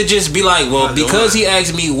you willing to just be like, well, Not doing because he it.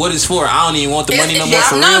 asked me what it's for, I don't even want the money no more Yeah,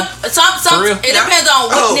 for no, real? Some, For real? it depends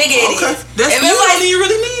on what Oh, nigga it okay. is. That's If You it's don't like, even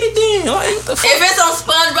really need it then. Like, what the fuck? if it's on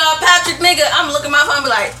SpongeBob Patrick, nigga, I'm looking at my phone and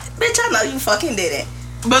be like, bitch, I know you fucking did it.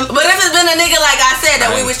 But But if it's been a nigga like I said that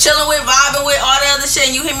we Right. was chilling with, vibing with, all the other shit,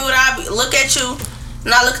 and you hit me with, I look at you,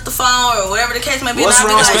 not look at the phone or whatever the case may be. What's and I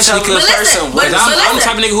be wrong like, with Especially telling the because- person? but I'm the listen,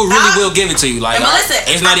 type of nigga who really I- will give it to you. Like, but listen,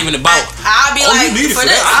 it's not even about. I'll be Oh, like, you need it for for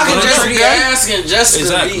this. that. I can But just that's be okay. asking just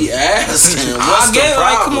Exactly. to be asking. What's I the get it.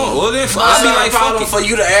 Like, come problem? on. Well, then It's I'll be not like, a problem fuck it. for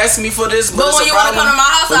you to ask me for this, but But it's when a you wanna come to problem my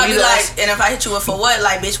house, for I'll me be to like, ask- and if I hit you with for what?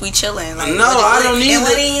 Like, bitch, we chilling. Like, No, I don't need and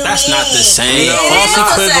what it. do you That's mean? not the same. It False is the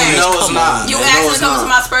equivalence. same. No, it's Come not. on. You No, asked me it's to come not. to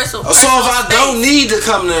my personal. So if I don't need to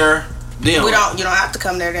come there, then you what? don't have to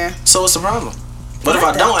come there. Then So what's the problem? But if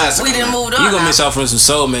I don't ask to we come didn't there, move on. You gonna now. miss out from some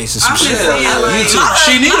soulmates and some I'm shit. just saying, like, You too. My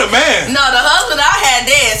She husband- need a man. No, the husband I had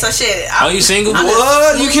dead, so shit. Are you single?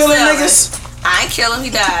 what? You Smooth killing sailing. niggas? I ain't kill him.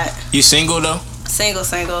 He died. You single though?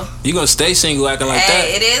 Single. You gonna stay single acting like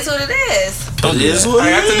Hey, that? it is what it is. Don't do It is that. what Hey,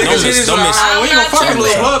 it after is. niggas Don't hit miss- his don't miss- we ain't gonna I'm fuck a not little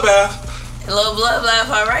tripping. bloodbath. A little blood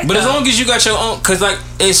all right. But as though. long as you got your own, cause like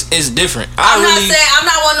it's different. I'm really,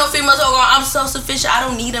 not one of no females who are going, I'm self-sufficient. I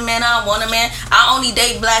don't need a man. I don't want a man. I only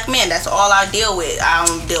date black men. That's all I deal with. I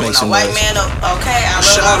don't deal Make with no some white noise. man. Okay, I love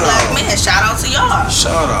Shout my out. black men. Shout out to y'all.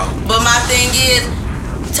 Shout out. But my thing is,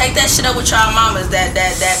 take that shit up with y'all mamas. That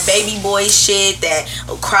baby boy shit. That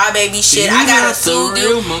crybaby shit. I gotta soothe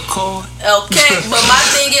you. Okay, but my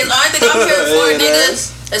thing is, only thing I'm here for, Yeah, nigga,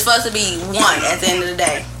 that's- is for us to be one at the end of the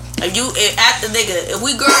day. If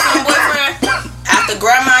we girlfriend, boyfriend, after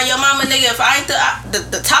grandma and your mama, nigga, if I ain't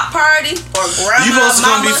the top priority, or grandma, You supposed to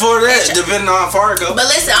come mama, before that, and depending on how far it go. but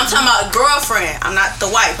listen, I'm talking about girlfriend. I'm not the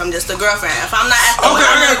wife. I'm just the girlfriend. If I'm not at the Okay,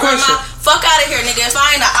 I mama got a or grandma, question. fuck out of here, nigga. If I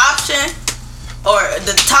ain't an option or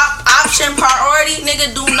the top option priority,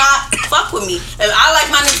 nigga, do not fuck with me. If I like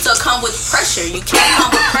my niggas to come with pressure. You can't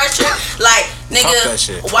come with pressure. Like, Fuck that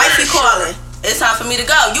shit. nigga, wifey calling. It's time for me to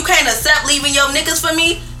go. You can't accept leaving your niggas for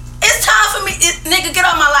me. It's time for me. Nigga, get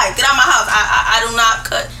out my life. Get out my house. I do not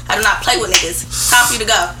cut. I do not play with niggas. Time for you to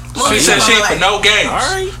go. Move She your said shit she out ain't my for life. no games.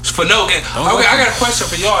 Alright. For no games. Don't Okay, worry. I got a question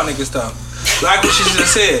for y'all niggas though. Like what she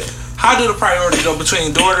just said. How do the priorities go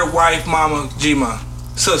between daughter, wife, mama, G-ma,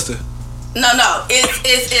 sister? No.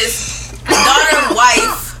 It's daughter,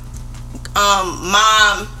 wife,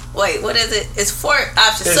 mom. Wait, what is it? It's 4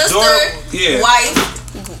 options. It's Sister, daughter- yeah.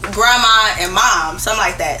 wife, grandma, and mom. Something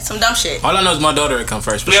like that. Some dumb shit. All I know is my daughter would come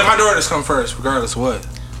first. For Yeah, sure. my daughters come first, regardless of what.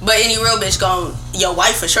 But any real bitch your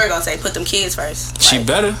wife for sure gonna say put them kids first. She Like,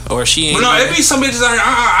 better or she ain't. But no, it be some bitches out here.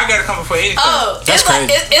 I gotta come before anything. oh, That's it's like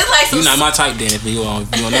crazy. it's like some. You not my type then if you on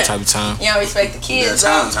that type of time. You don't respect the Yeah, kids.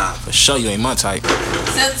 time. For sure you ain't my type.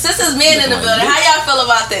 Since it's men in the Like building, bitch. how y'all feel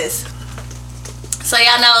about this? So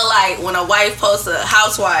y'all know, like, when a wife posts a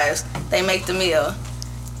housewives, they make the meal,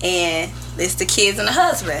 and it's the kids and the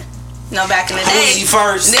husband. You know, back in the day, Who's eat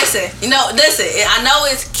first? Listen. I know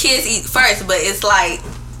it's kids eat first, but it's like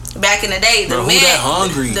back in the day, the Bro, men, who that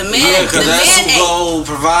hungry? the men, Yeah, because the that's men who go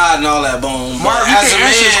provide and all that boom. Mark, you As a can't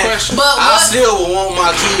answer this man, question. But I what? still want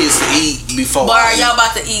my kids to eat before But I are y'all eat.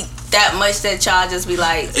 about to eat that much that y'all just be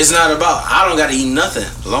like? It's not about, I don't got to eat nothing.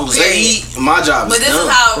 As long as they Period. eat, my job But is this done.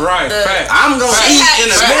 is how Right, the, fact. I'm going to She eat has- in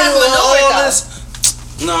the she has middle of manure, all though. this.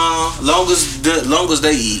 No, long as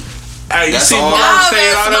they eat. Hey, you That's see all. Mark God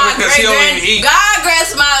saying all rest that my because he don't even great eat. God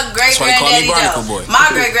rest my great why he call me granddaddy Barnacle Joe. Boy. My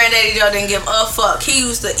great granddaddy Joe didn't give a fuck. He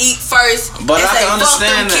used to eat first But and I say can fuck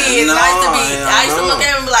them understand that. kids. No, I used to look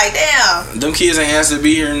at him and be like, damn, Them kids ain't asked to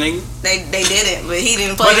be here, nigga. they didn't, but he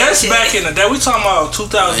didn't play But that that's shit. back in the day. We talking about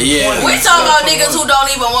 2020. Yeah. We talking about niggas who don't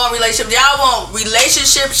even want relationships. Y'all want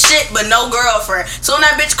relationship shit, but no girlfriend. Soon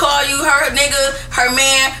that bitch call you her nigga, her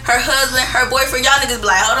man, her husband, her boyfriend. Y'all niggas be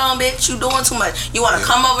like, hold on, bitch, you doing too much. You want to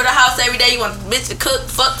come over the house every day. You want the bitch to cook,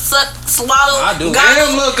 fuck, suck, swallow. I do. Damn,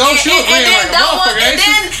 gobble, look, go shoot and green then like a don't want,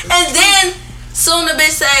 motherfucker, and then soon the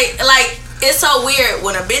bitch say like, it's so weird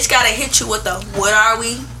when a bitch gotta hit you with the what are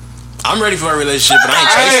we? I'm ready for a relationship, but I ain't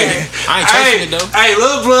chasing it. I ain't chasing it though. Hey,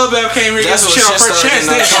 little blood bag came here and get That's some what shit off her shit chest. started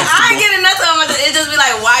Then. getting I ain't getting nothing. It just be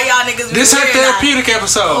like, why y'all niggas be This her weird now? therapeutic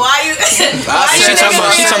episode. Why you? why She you She niggas talking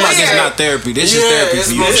about being this is weird? not therapy. This is Yeah, therapy it's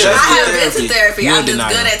for you. most I definitely have been to therapy. You I'm a just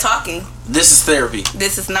denier. good at talking. This is therapy.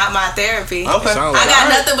 This is not my therapy. Okay. Sound I like- got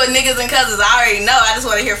nothing but niggas and cousins. I already know. I just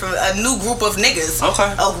want to hear from a new group of niggas. Okay.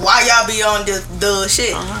 Of why y'all be on this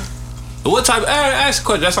shit. What type? Ask a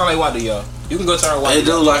question. That sound like why do y'all? You can go to our why. They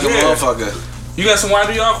do like a Yeah. motherfucker. You got some why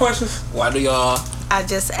do y'all questions? Why do y'all? I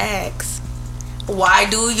just asked, why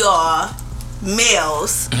do y'all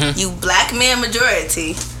males, you black man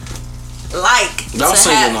majority, like Don't to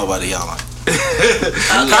single have, nobody, y'all like.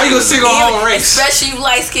 How you gonna single whole race? especially you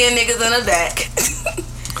light skinned niggas in the back,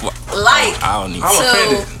 like I don't need. I'm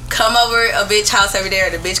offended. to come over a bitch house every day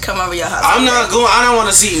or the bitch come over your house? I'm every not day? going. I don't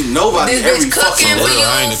want to see nobody This every bitch cooking fucking for day. you,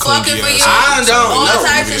 I ain't a fucking clingy for you. ass. I don't all know.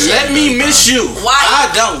 types of shit. Let me miss you. Why?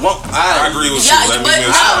 I don't want. I agree with you. Y'all, Let me but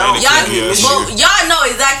miss you. I ain't a y'all, clingy ass but shit. y'all know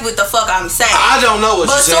exactly what the fuck I'm saying. I don't know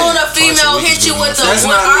what But you're soon saying. a female Twice a week hit is you good with the enough. what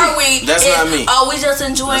That's not are me. we? That's It's, not me. Oh, we just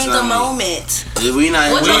enjoying That's the not me. moment. We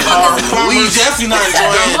not. What We, the fuck is we definitely not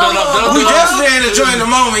enjoying. Don't- We definitely ain't enjoying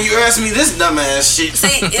the moment. You asked me this dumbass shit.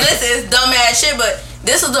 See, listen, it's dumbass shit, but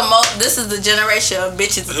this is the This is the generation of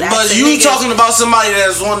bitches. That's But you talking about somebody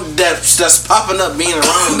that's popping up being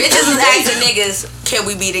around. bitches is every day. asking niggas, can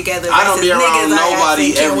we be together? I don't be versus around niggas are nobody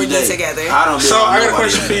asking, can every we be day. together? I don't be So around I got a nobody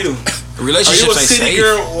question for every day. you. Are you Relationships a ain't city safe.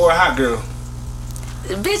 girl or a hot girl?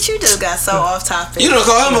 Bitch, you just got so off topic. You don't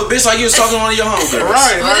call him a bitch like you was talking to one of your homegirls.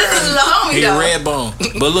 Right, But this is the homie He a though. red bone.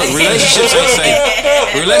 But look, relationships ain't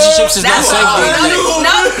safe. Relationships is not That's safe. all. baby.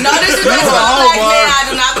 No, this is You just a a hoe, black boy. man. I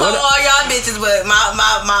do not call all y'all bitches, but my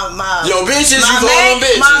Yo, bitches, you my call main, them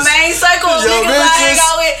bitches. my main circle of Yo, niggas I hang bitches.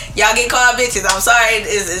 out with, y'all get called bitches. I'm sorry,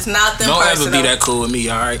 it's not them Don't personal. ever be that cool with me,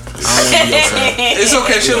 alright? I don't want to be your friend. It's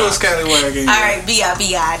okay. She a little scallywag again. All right,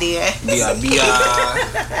 B.I. then.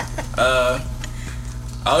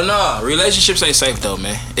 Oh no, relationships ain't safe though,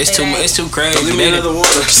 man. It's too crazy. Give me another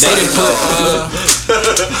water. They didn't put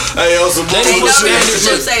Hey, yo, some they didn't put Ain't no standards.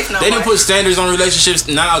 relationship safe no They more. didn't put standards on relationships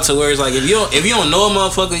now to where it's like if you don't know a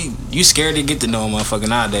motherfucker, you scared to get to know a motherfucker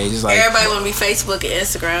nowadays. It's like Everybody want to be Facebook and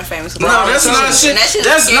Instagram famous. No, that's not shit. That shit is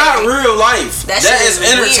That's not scary. real life. That That shit is is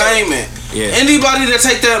weird. entertainment. Yeah. Anybody that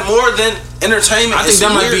take that more than entertainment, I think is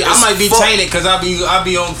that might weird be. I as might be fuck. tainted because I be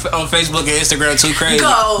on Facebook and Instagram too crazy,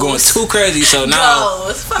 Goals. going too crazy. So now,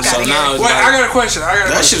 Goals. Fuck so outta here. now it's Wait, like, I got a question.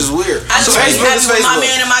 That shit is weird. I So just Facebook happy is with my Facebook.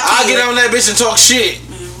 man and my I kid. get on that bitch and talk shit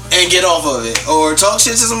and get off of it, or talk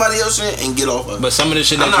shit to somebody else shit and get off of it. but some of the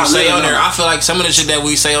shit I'm that you not say living on there, on it. I feel like some of the shit that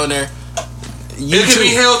we say on there, It could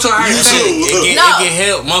be held to a higher You standard. too. It No. get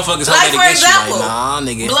help. Motherfuckers hold Like, that for against example, you. Like, nah,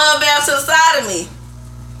 nigga. Bloodbath to the side of me.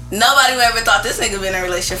 Nobody ever thought this nigga been in a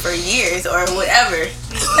relationship for years or whatever.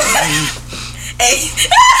 Hey,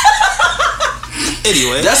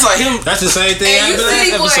 Anyway, That's like him. that's the same thing and you after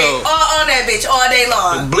city last boy episode. all on that bitch all day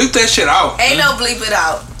long. Bleep that shit out. Ain't no bleep it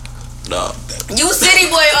out. No. You city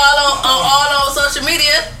boy all on social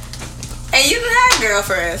media, and you done had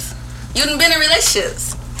girlfriends. You done been in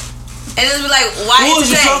relationships, and just be like, why Who you is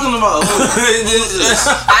you say? talking about?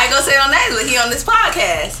 I ain't gonna say no names, but he on this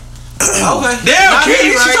podcast. Okay. Damn, Not kid, me,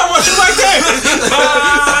 you right? talking about you like that?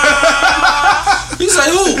 You say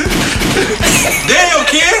who? Damn,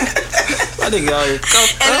 kid. I think y'all. And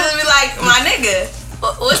just be like, my nigga,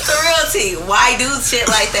 what's the realty? Why do shit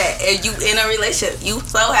like that? And you in a relationship, you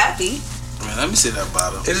so happy. Man, let me see that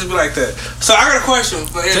bottle. It just be like that. So I got a question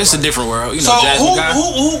for everybody. Just a different world, you So know. Jasmine guy.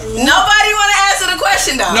 who? Nobody want to answer the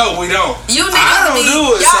question though. No, we don't. You niggas I don't be, do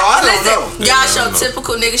it, so I don't Listen, y'all show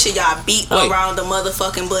typical nigga shit. Y'all beat around the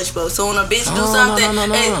motherfucking bush, bro. So when a bitch do something,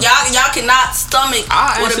 and y'all cannot stomach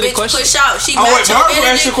what a bitch push out. She match your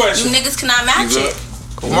energy. You niggas cannot match it.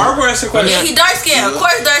 Marco asked a question. Yeah, he dark skinned. Of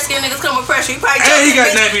course, dark skinned niggas come with pressure. He probably choke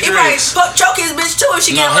his bitch too if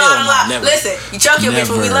she get a lot. Listen, you choke your bitch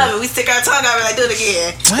when we love it. We stick our tongue out and like, do it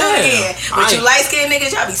again. Do it again. But you light skinned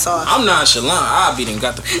niggas, y'all be soft. I'm nonchalant. I be done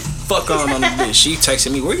got the fuck on the bitch. She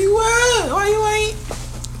texting me, where you at? Why you ain't?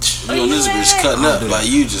 You know this bitch cutting up like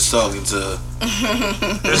you just talking to.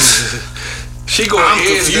 She going. I'm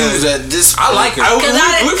confused at this. I like her.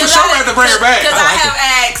 We for sure have to bring her back. Because I have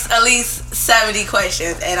asked at least 70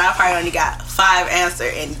 questions, and I probably only got 5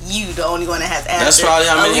 answers, and you the only one that has answers. That's probably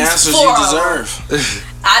how many answers you deserve.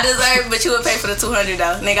 I deserve, but you would pay for the 200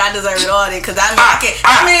 though, nigga. I deserve it all then, because I can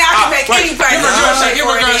make any price. Give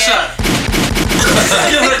her a gunshot.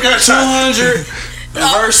 Give her a gunshot. 200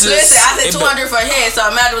 versus. Listen, I said 200 for a head, so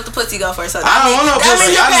imagine what the pussy go for. So I don't want no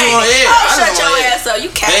pussy. I just want head. Oh, shut your ass up. You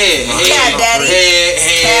cap daddy.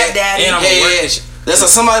 Cap daddy. And I'm a wedge. That's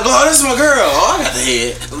like somebody, oh, this is my girl. Oh, I got the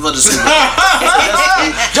head.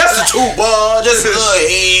 Just a 2 ball, just a little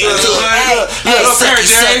head.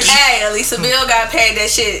 Hey, Elisa Bill got paid that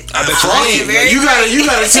shit. I bet you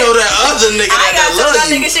gotta tell that other nigga I that tell love that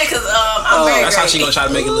you. nigga shit because I'm very that's how she gonna try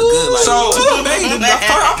to make it look good. Like, So,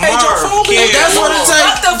 I paid your phone bill. That's what it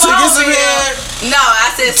takes to get some head. No, I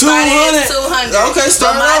said 200. Okay,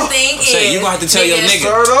 start but off. my thing is, you gonna have to tell your nigga.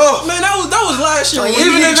 Start off. Man, that was last year.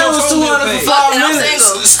 Even if that was 200 for 5 minutes,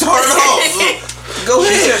 start off. Go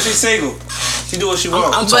ahead. She said she's single. She do what she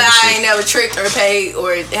wants. But I ain't never tricked or paid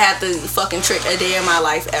or had to fucking trick a day in my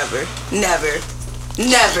life ever. Never.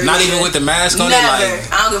 Not even with the mask on. Never. It,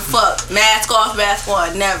 like, I don't give a fuck. Mask off, mask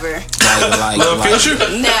on. Never. Like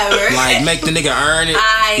Never. Like make the nigga earn it.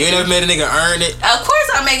 You ain't never made a nigga earn it. Of course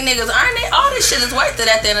I make niggas earn it. All this shit is worth it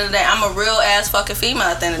at the end of the day. I'm a real ass fucking female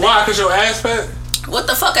at the end of the day. Why? Cause your ass fat? What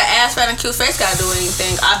the fuck a ass fat and cute face gotta do with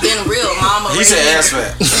anything? I've been real, mama. He said ass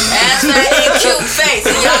fat. Ass fat and cute face.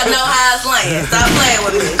 And y'all know how it's laying. Stop playing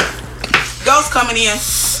with me. Ghost coming in.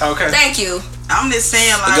 Okay. Thank you. I'm just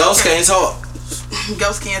saying, like, The ghost can't talk.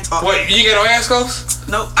 Ghost can't talk. Wait, you get no ass, Ghost?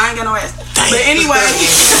 Nope, I ain't got no ass. But anyway.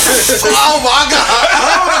 Oh my god.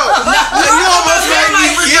 You almost made me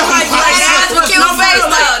kill ass with cute face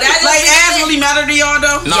though. Like ass really matter to y'all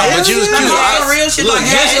though? No, but you was cute. Like real shit Look,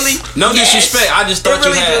 like actually. No disrespect. I just thought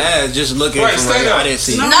you had ass. Just looking from right here. I didn't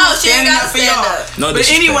see. No, she ain't got to stand up. No But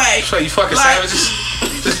disrespect. anyway. So you fucking like, savages?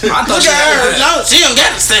 I thought she had ass. No, she don't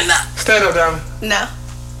got to stand up. Stand up, Diamond. No.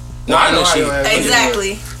 No, I know she.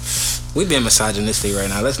 Exactly. We being misogynistic right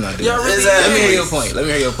now. Let's not do Y'all that. really Let me hear your point. Y'all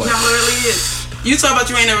really is. You talk about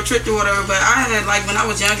you ain't never tricked or whatever, but I had like when I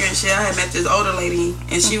was younger and shit, I had met this older lady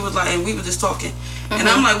and she was like, and we were just talking, and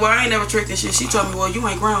I'm like, well, I ain't never tricked and shit. She told me, well, you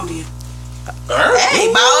ain't grounded. Hey,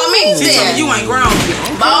 by all means, She told me you ain't grounded.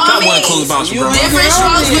 By all means. Different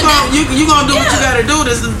strokes for different. You gonna do what you gotta do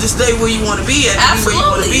to stay where you wanna be at. Absolutely. Where you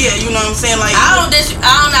wanna be at. You know what I'm saying? Like I don't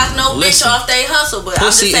knock no bitch off they hustle, but I'm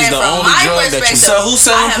just saying from my perspective, So who's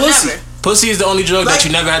selling pussy? Pussy is the only drug that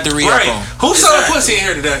you never had to re-up on. Who's selling pussy in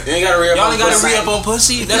here today? You ain't got to re-up Y'all on ain't got to pussy. re-up on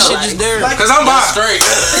pussy? That shit just there. Cause I'm bi. Straight.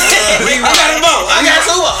 I got a vote. I got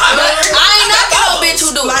 2. But I ain't knocking no bitch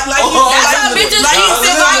who do it. like That's how bitches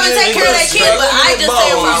survive and take care of their kids. But I just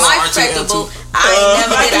say from my perspective, I ain't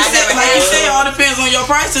never did. I never like you had. said, it all depends on your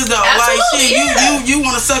prices though. Absolutely, like shit, yeah. you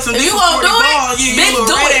want to suck some If dick you for gonna 40 do it, balls, you bitch, little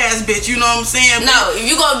do red it. ass bitch. You know what I'm saying? No, if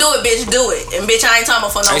you gonna do it, bitch, do it. And bitch, I ain't talking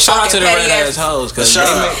about for no Hey, shout out to fucking the petty red ass ass. hoes. Cause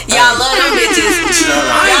Y'all love them bitches.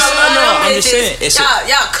 I'm just saying.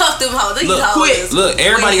 Y'all cuff them hoes. These hoes. Look,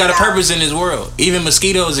 everybody got a purpose in this world. Even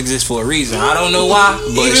mosquitoes exist for a reason. I don't know why,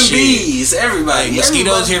 but Even shit. bees, everybody.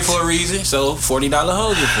 Mosquitoes here for a reason, so $40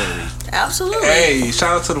 hoes here for a reason. Absolutely. Hey,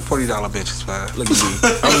 shout out to the $40 bitches, man. Look at me.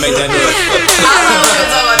 I'm gonna make that noise. I don't want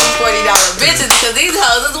to talk about these $40 bitches because these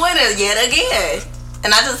hoes is winners yet again.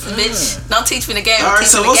 And I just, bitch, don't teach me the game. All right,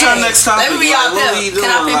 so what's our next topic? Let me be y'all What we pimp. doing?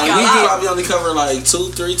 Can I pimp We y'all out? probably only cover like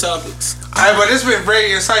 2-3 topics. Hey, but it's been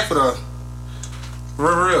very insightful though.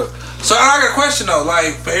 Real. So I got a question though,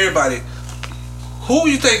 like for everybody.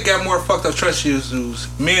 Who you think got more fucked up trust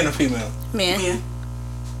issues, men or female? Men.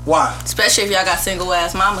 Why? Especially if y'all got single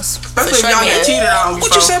ass mamas. Especially if y'all get cheated on. What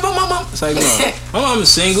you say about my mom? It's like, no. My mom is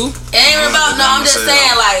single. It ain't about, no, I'm just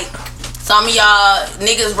saying, like, some of y'all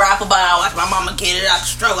niggas rap about, I watch my mama get it out the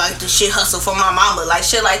stroke, I get the shit hustle for my mama, like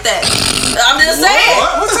shit like that. I'm just saying.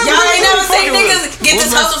 Y'all ain't never seen niggas get this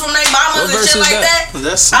hustle from their mamas and shit like that.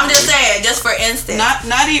 I'm just saying, just for instance. Not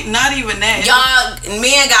even that. Y'all,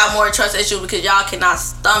 men got more trust issues because y'all cannot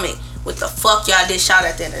stomach what the fuck y'all did shout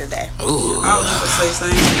at the end of the day. Ooh. I don't know what to say.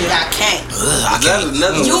 Same shit. I can't. I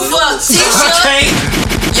can't. You fuck Tisha.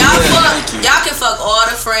 Y'all can fuck all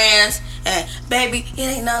the friends. And baby, it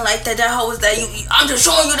ain't nothing like that. That hoe is that you. I'm just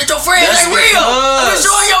showing you that your friends ain't real. I'm just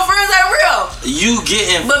showing your friends ain't real. You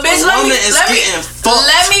getting, but bitch, let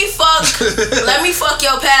me fuck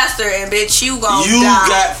your pastor, and bitch, you gon' you die.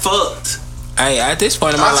 got fucked. Hey, at this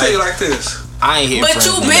point in my life, I'll tell you like this. I ain't here. But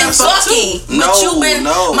you been fucking.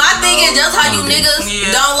 My thing is just how you niggas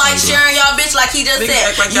don't like sharing y'all bitch like he just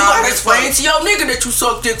said. Like you gotta explain to your nigga that you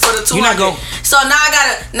sucked dick for the $200. So now I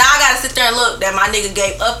gotta sit there and look that my nigga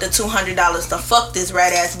gave up the $200 to fuck this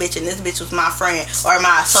rat ass bitch, and this bitch was my friend or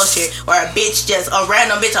my associate or a bitch, just a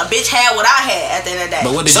random bitch. A bitch had what I had at the end of the day.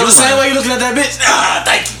 But what did so you the same learn? way you looking at that bitch?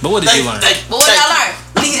 Thank you. But what did you learn? But what did I learn?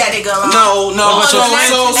 Leave that nigga alone. No.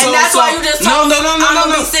 And that's why you just talk. I'm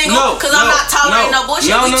gonna be single because I'm not tolerating no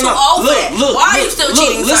bullshit. We too old for that. Why are you still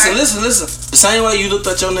cheating, sir? Listen. The same way you looked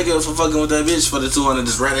at your nigga for fucking with that bitch for the 200,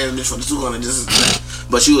 just ran at that bitch for the 200,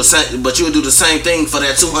 but you would do the same thing for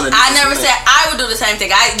that 200. I never said I would do the same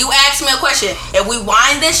thing. You asked me a question. If we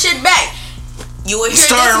wind this shit back, you will hear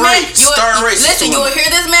Listen, you will hear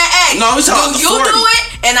this man ask. No, we talking do you 40. do it?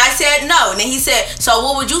 And I said no. And then he said, so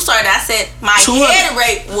what would you start at? I said my 200. head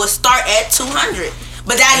rate will start at 200.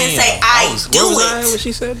 But I didn't say I do it. When she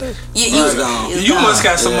said that? You must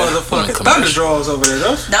got some motherfucking thunder draws over there,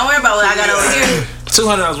 though. Don't worry about what I got over here.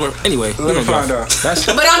 $200 worth. Anyway, Let me find out.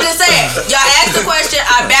 But I'm just saying, y'all asked the question,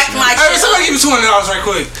 I backed my Hey, shit somebody up. give me $200 right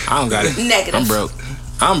quick. I don't got it. Negative.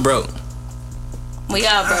 I'm broke. We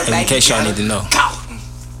all broke, In baby. case y'all need to know.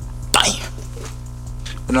 Damn.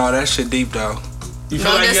 No, that shit deep, though. You feel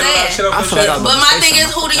No, like I'm you just get a lot of saying. shit up I your feel like shit? I'm- But my thing is,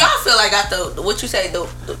 who do y'all feel like got the what you say, the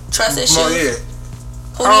trust issues? Well, yeah.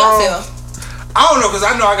 Who do y'all feel? I don't know, because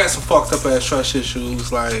I know I got some fucked up ass trust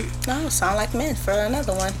issues. Like, No, sound like men for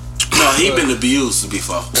another one. No, he been abused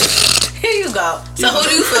before. Here you go. So who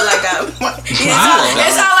do you feel like got?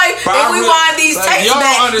 It sound like But if I we really- wind these like, tapes y'all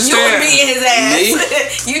back, you understand. would be in his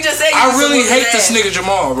ass. You just said you I was really whoop his hate this ass. nigga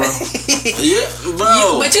Jamal, bro. Yeah,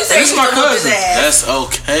 bro. But you said This you my was whoop his cousin. ass. That's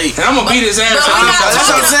okay. And I'm gonna beat his ass. but till we I'm not That's tired.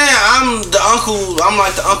 what I'm saying. I'm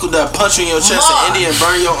like the uncle that punch you in your chest Mark, and Indian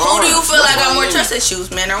burn your arm. Who do you feel like got more That's trust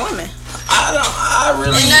issues, men or women? I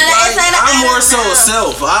really And none of like, it's ain't I'm more so now.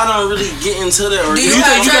 self. I don't really get into that. Or Do You you think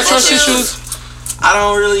have you got trust trust issues? I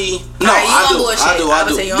don't really. No, Alright, you I on do. bullshit. I I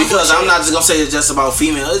would say do. you on Because bullshit. I'm not just gonna say it's just about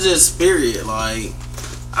female. It's just period. Like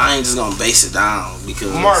I ain't just gonna base it down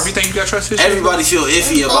because Marv, you think you got trust issues? everybody feel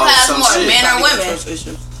iffy Who about has some more, shit. men or women? Trust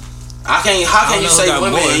issues. How can you know say who got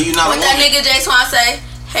women more. and you not a What that woman? nigga Jay Swan say?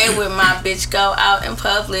 Hey, when my bitch go out in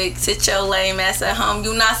public, sit your lame ass at home.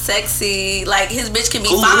 You not sexy. Like his bitch can be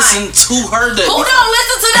Who fine. listen to her? That Who don't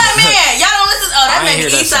listen to that man? Y'all don't listen. Oh, that I ain't make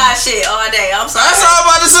hear that Eastside shit all day. I'm sorry. That's all I'm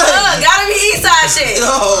about to say. Gotta be Eastside shit.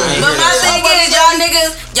 No. But my thing is, y'all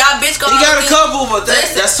niggas, y'all bitch go. He got a out couple, but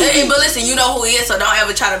Listen, that's too deep. But listen, you know who he is, so don't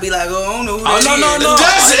ever try to be like, oh, I don't know who that is. no.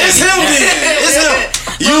 It's him then. It's him.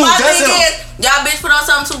 But my That's thing him. is, y'all bitch put on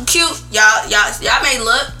something too cute. Y'all made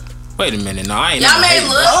look. Wait a minute. No, I ain't. Y'all never made hated.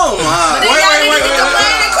 look. Oh my. But then y'all niggas get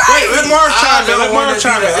complaining crazy. Let Marv chime in. Let Marv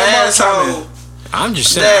chime in. Let Marv chime in. I'm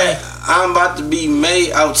just saying. That I'm about to be made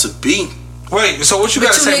out to be. Wait, so what you But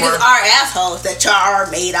gotta you say, niggas Marv? are assholes that y'all are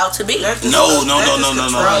made out to be. No.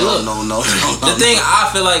 The thing, I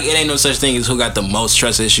feel like it ain't no such thing as who got the most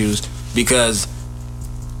trust issues because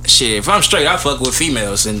shit, if I'm straight, I fuck with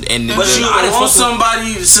females and But you I done want fuck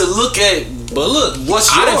somebody to look at. But look,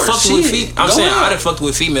 What's I done yours? fucked with Shit, I'm go saying ahead. I done fucked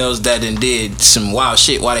with females that done did some wild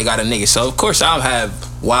shit while they got a nigga. So of course I'll have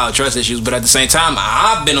wild trust issues, but at the same time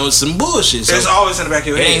I've been on some bullshit. So It's always in the back of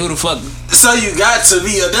your it ain't head. who the fuck. So you got to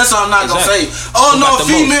be. That's all I'm not Exactly. gonna say. Oh Who no, got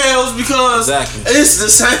the most? females because Exactly. it's the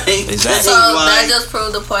same. Exactly. So thing, that like, just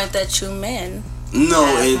proved the point that you men no,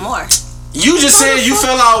 have more. you just said you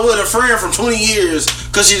fell out with a friend from 20 years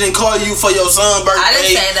because she didn't call you for your son's birthday. I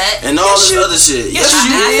didn't say that. And all this other shit. Yes,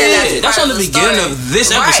 you I said did. That's part on of the beginning story. of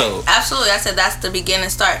this Right. episode. Absolutely, I said that's the beginning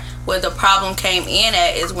start. Where the problem came in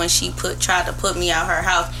at is when she tried to put me out her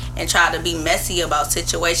house and tried to be messy about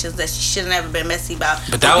situations that she should have never been messy about.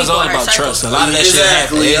 But that was all about trust. A lot of that shit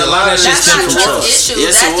happened. Exactly. A lot of that shit That's stemmed not from trust trust. issues.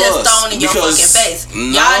 Yes, That's it just was. thrown in your Because fucking face.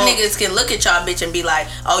 no. Y'all niggas can look at y'all bitch and be like,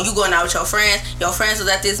 oh, you going out with your friends. Your friends was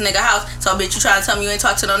at this nigga house. So bitch, you trying to tell me you ain't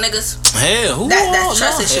talk to no niggas? Hell, who? That's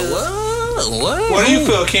trust issues. What What do you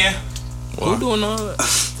feel, Ken? Who doing all that?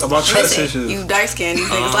 About trust Listen, issues? you dark skinned, these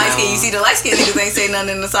niggas light skinned. You see the light skinned niggas ain't say nothing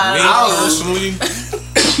in the side. Me of the room.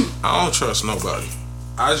 personally, I don't trust nobody.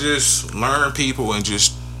 I just learn people and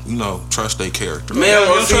just trust their character. Male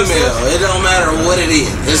or female, it don't matter what it is.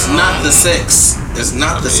 It's not the sex. It's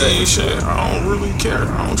not the sex. Shit, I don't really care.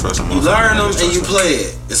 I don't trust them. You learn them and you play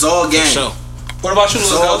it. It's all game. Sure. What about you, It's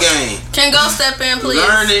little all Ghost? game. Can go step in, please?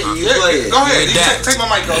 Learn it, you play it. Go ahead. Adapt. Take my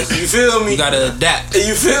mic, Ghost. You feel me? You gotta adapt.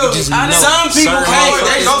 You feel me? just know Some people certain can't.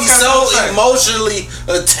 They motherfuckers- be so emotionally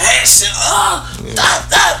attached and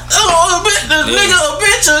the nigga a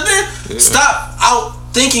bitch or this. Stop out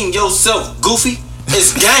thinking yourself goofy.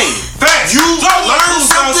 It's game. Facts. You learn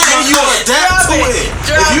something and you adapt to it.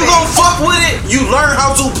 If you gon' fuck with it, you learn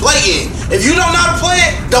how to play it. If you don't know how to play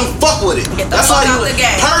it, don't fuck with it. Get the That's fuck why out you the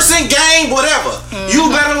game. person, game, whatever. You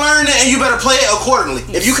better learn it and you better play it accordingly.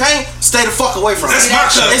 If you can't, stay the fuck away from it. That's my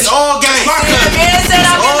cut. It's all game. See that man said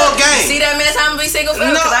I'm All gonna game. see that man I'm gonna be single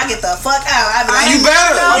forever No. because I get the fuck out. I be like, You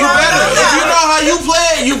better. You better. If you know how you play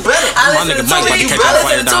it, you better. I My listen nigga to Mike too many. about to catch I a listen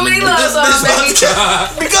flight to too down many the- love songs, baby.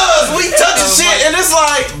 Because we touching shit and it's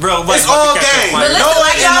like, Bro, Mike it's about to all catch a game. flight. But Know listen, it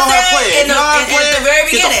like and y'all know how to said play it. in You know how to play the it, very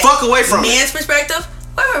get beginning, the fuck away from it. men's perspective,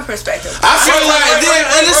 women's perspective. I feel like,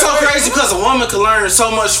 and it's so crazy because a woman can learn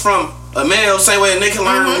so much from a male, same way a nigga can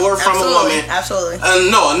learn more from a woman. Absolutely.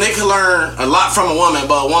 No, a nigga can learn a lot from a woman,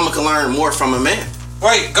 but a woman can learn more from a man.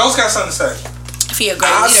 Wait, Ghost got something to say. If he a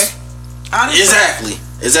great leader, Exactly.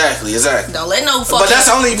 don't let no fucking. But that's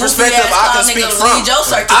the only perspective I can speak from.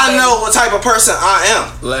 I know what type of person I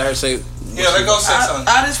am. Let her say. Yeah, let Ghost say something.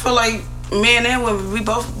 I just feel like men and women,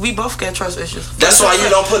 we both got trust issues. That's why you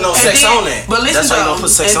don't put no sex on it. But listen, That's why you though, don't put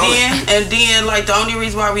sex on it. and then like the only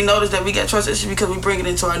reason why we notice that we got trust issues because we bring it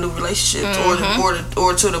into our new relationships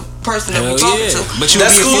or to the person that Hell we're talking yeah. to. But you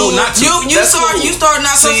That's be a fool cool. not to. You That's start cool.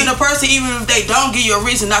 not See? trusting a person even if they don't give you a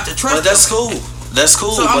reason not to trust But that's cool. That's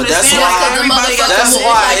cool. So I'm but just that's saying, why. like, everybody got That's to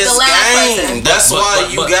why like it's the last person. game. That's why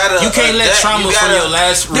you gotta. You can't let adapt. trauma You from gotta- your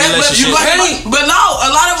last But relationship. but no,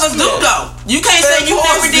 a lot of us do though. You can't say you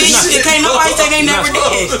never did. You can't nobody say they never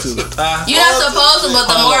did. You're not supposed to,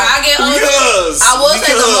 but the more I get older, I will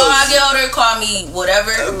say the more I get older, call me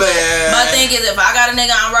whatever. Man. My thing is, if I got a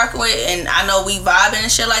nigga I'm rocking with and I know we vibing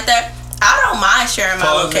and shit like that, I don't mind sharing my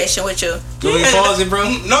Pause it. location with you. Can we pause it, bro?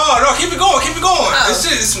 No, keep it going. This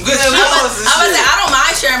shit is some good shit. I'm gonna say I don't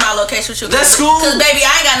mind sharing my location with you. That's cool. Cause baby,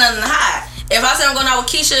 I ain't got nothing to hide. If I say I'm going out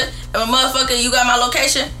with Keisha and a motherfucker, you got my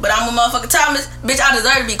location, but I'm with motherfucker Thomas, bitch, I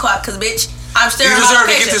deserve to be quiet. Cause bitch, I'm sharing You my deserve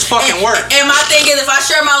to location. get this fucking work. And my thing is, if I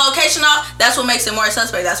share my location off, that's what makes it more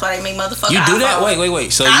suspect. That's why they make motherfucker. You do that? iPhones.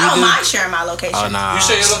 Wait. So I you don't do? mind sharing my location. Oh nah. You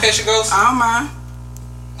share your location, Ghost? I don't mind.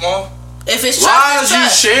 Mom? If it's trust, Why it's is you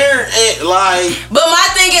trust. sharing it like? But my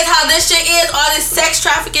thing is how this shit is, all this sex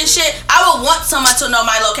trafficking shit. I would want someone to know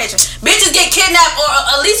my location. Bitches get kidnapped or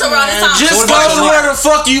at least around this time. Just what go about to your where the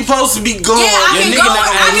fuck you supposed to be going. Yeah, I Your can nigga go.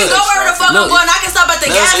 not- I can go wherever the fuck I'm Look. going. I can stop at the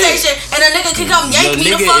That's gas it. station and a nigga can come yank Your me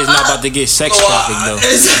the nigga fuck is not up. about to get sex trafficked though.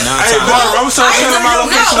 Nah, Hey, time. Mark, I'm sorry sharing my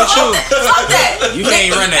location with you. Fuck that. You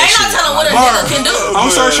can't run that Ain't shit. not telling what a Mark, nigga can do.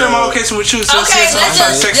 I'm sorry sharing my location with you. So Okay, let's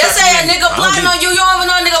just say a nigga plotting get- on you. You don't even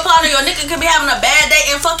know a nigga plotting on you. A nigga could be having a bad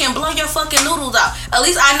day and fucking blow your fucking noodles out. At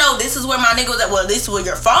least I know this is where my nigga was at. Well, this is where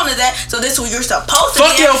your phone is at. So this is where you're supposed to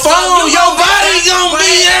Fuck be. your at. So phone. you Your gonna be body there. gonna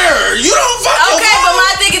be there. You don't fuck your Okay, phone. but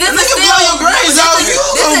my thing is this is Nigga still blow your brains out. You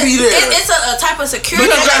gonna be there. It's a type of security.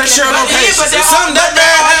 You don't gotta share But locations. that If something that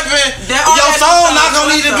bad happen, your phone not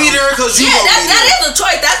gonna need to be there because you Yeah, gonna be that there. is a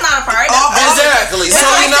choice. That's not a priority. Exactly. So That's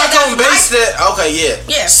why I you're not said gonna that's base that. Okay, yeah.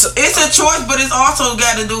 Yeah. So- It's a choice, but it's also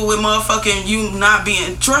got to do with motherfucking you not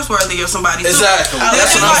being trustworthy of somebody. too. Exactly. That's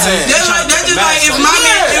That's just what I'm like saying. that's just like if my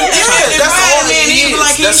man, if that's my all man, it he be is.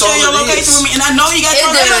 like, can you That's share all your it location is. with me? And I know you got It's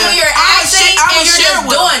trust. different when you're acting I'ma and you're share just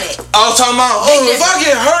with him. doing it. I was talking about, if I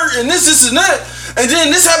get hurt and this and that, and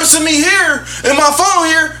then this happens to me here, and my phone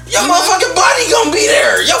here, your motherfucking body gonna be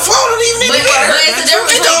there. Your phone don't even need to But be there. it's the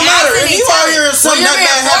difference It don't between matter. acting If and you out telling. here and When something you're that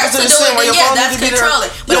bad being happens forced to the do same it, way, your then phone that's need to be there.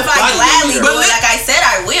 controlling. But Your if I body gladly need to do be it, there. like I said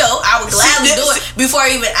I will, I would gladly do it before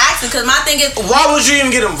even asking. Because my thing is, Why would you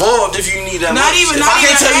even get involved if you need that Not much? even- If not I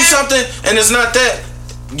can't even tell you ask- something and it's not that,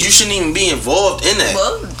 you shouldn't even be involved in that.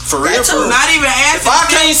 well, For real, that for too. real. Not even If asking. I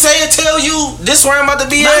can't say it, tell you this where I'm about to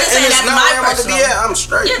be I'm at, just and saying it's that's not my where I'm about to be personal. at, I'm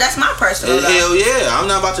straight. Yeah, that's my personal. though. Hell yeah, I'm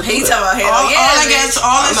not about to do He that. talking about hell All yeah. that bitch. shit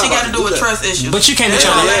not got about to to do do with that. trust issues. But you can't be Yeah,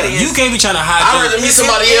 trying yeah. to. You can't be trying to hide. I'd your- rather meet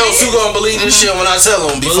somebody else who gonna believe this shit when I tell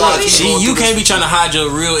them before I But keep see, going you through can't this. be trying to hide your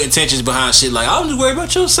real intentions behind shit. Like I'm just worried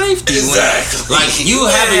about your safety. Exactly. Like you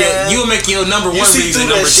having you make your number You one see reason,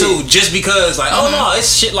 through number that two, shit. just because like oh no,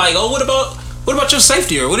 it's shit like oh what about What about your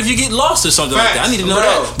safety? Or what if you get lost or something like that? I need to know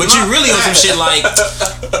that. But you really on some shit like,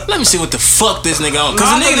 let me see what the fuck this nigga on.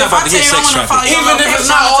 Because the nigga not about to get sex trafficked. Even if it's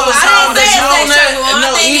not all the time that you on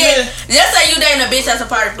that. Just say you dating a bitch that's a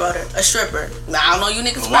party promoter, a stripper. I don't know you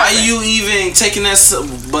niggas. Why you even taking that?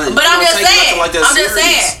 But I'm just saying. I'm just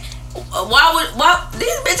saying. Why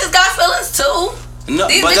these bitches got feelings too? No,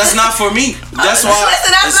 but that's not for me. That's why.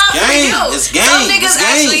 Listen, that's not game. for you. It's game. Some niggas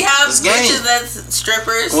actually have it's game. bitches that's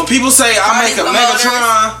strippers. When people say I make a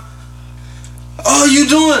Megatron, all you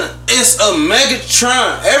doing is a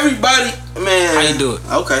Megatron. Everybody, man. How you do it?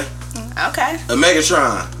 Okay. A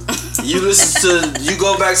Megatron. You listen to, you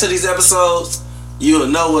go back to these episodes, you'll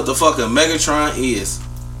know what the fuck a Megatron is.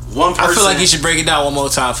 One person. I feel like you should break it down one more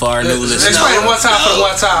time for our new listeners. Explain it one time for the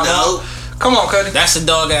one time. No. Come on, Cuddy. That's a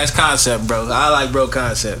dog ass concept, bro. I like bro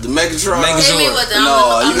concept. The Megatron.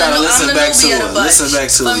 No, you gotta listen back to it. Listen back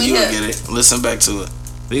to it. You gonna get it. Listen back to it.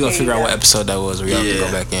 We gonna figure out what episode that was. We have to go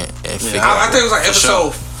back in and figure I out. think it was like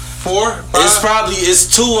episode 4. 5? It's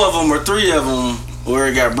 2 of them or 3 of them where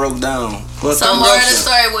it got broke down. So more of the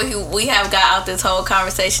story we have got out this whole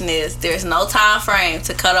conversation is there's no time frame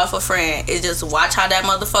to cut off a friend. It's just watch how that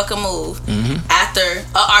motherfucker move after an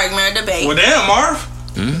argument or debate. Well, damn, Marv.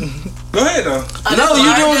 Go ahead though. No,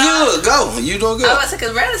 you doing good. Go. You doing good. I was like,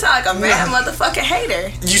 cause Brandon sound like a mad motherfucking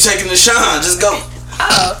hater. You taking the shine? Just go.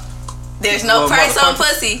 Oh, there's no price on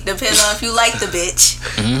pussy. Depends on if you like the bitch.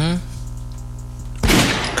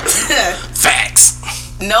 Facts.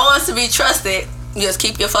 No one's to be trusted. You just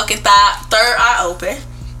keep your fucking third eye open.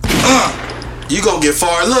 You gonna get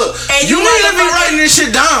far. Look, and you need to be writing this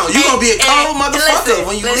shit down. You gonna be a cold motherfucker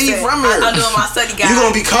when you leave from here. I'm doing my study guide. You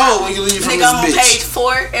gonna be cold when you leave from this bitch. I'm on page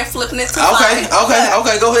 4 and flipping it to Okay,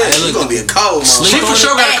 go ahead. You gonna be a cold motherfucker. She for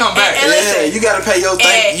sure gotta come back. Yeah, you gotta pay your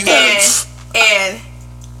thing. You gotta. And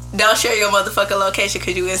don't share your motherfucking location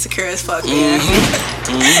because you insecure as fuck, man.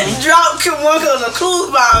 Drop one of the clues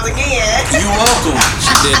bombs again. You welcome.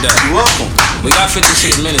 She did that. You welcome. We got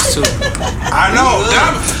 56 minutes too. I know,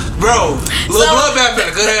 bro. Little Bloodbath been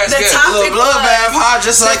a good ass guest. Little Bloodbath hot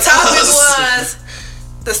just like us. The topic was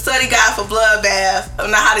the study guide for Bloodbath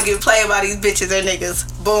on how to get played by these bitches and niggas.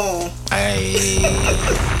 Boom. Hey, he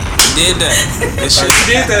did that. This shit. He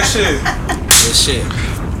did that shit. This shit.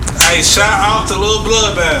 Hey, shout out to Little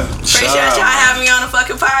Bloodbath. Appreciate y'all having me on the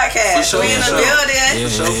fucking podcast. We in the building.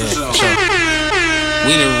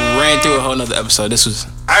 We done ran through a whole nother episode. This was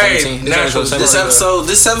 17. This episode?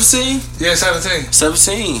 Yeah, 17.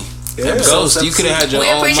 17. Yeah. Ghost, you could have had your we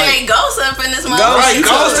own appreciate mic. Ghost up in this motherfucker.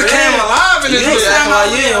 Ghost came alive in this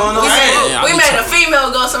bitch. We made a female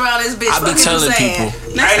ghost around this bitch. I be telling people.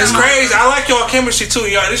 Hey, it's crazy. I like y'all chemistry too.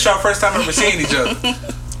 Y'all, this y'all first time ever seeing each other.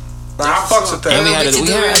 I fucks with that. And we actually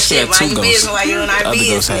had 2 ghosts. The other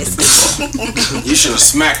ghosts had to do. You should have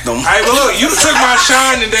smacked them. Hey, but look, you took my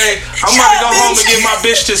shine today. I'm about to go home and give my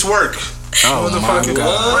bitch this work. Oh my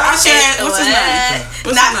God. What's his name?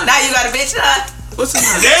 Now you got a bitch now? What's his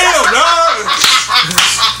name? Damn, dog.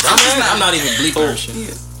 I'm not even bleeping her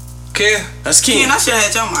shit. Ken. That's Ken. I should have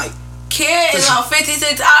had your mic. Ken is on 56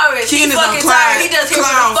 hours. Ken He is on fucking tired. He just here for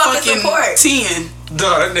the fucking support. 10.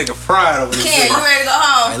 Dog, that nigga fried over Ken, there. you ready to go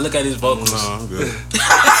home? Hey, look at his vocals. No, I'm good.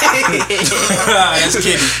 That's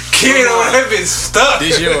Kitty. Ken on that bitch stuck.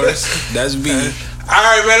 This yours. That's B.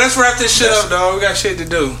 Alright, man, let's wrap this shit up, dog. We got shit to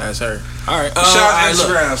do. That's her. Alright. Shout out to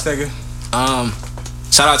Instagrams, nigga.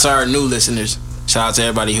 Shout out to our new listeners. Shout out to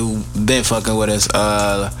everybody who been fucking with us.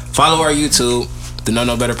 Follow our YouTube, the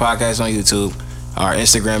No Better Podcast on YouTube. Our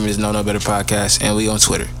Instagram is No Better Podcast, and we on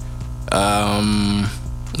Twitter.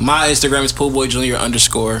 My Instagram is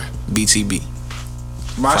poolboyjunior_BTB.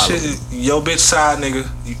 My shit is yo bitch side nigga.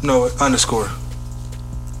 You know it, _.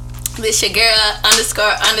 This your girl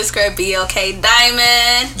 __ BLK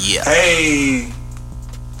Diamond. Yeah. Hey.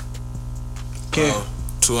 Ken.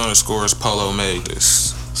 2 underscores Polo made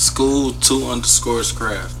this. School 2_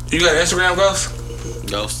 craft. You got Instagram, Ghost?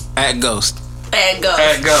 Ghost. At Ghost. At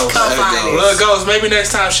Ghost. Come find it. Look, Ghost, maybe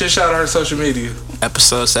next time she'll shout out her social media.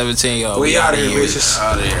 Episode 17, y'all. We out of here, bitches.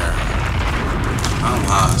 Out of here. I'm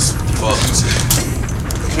high as fuck.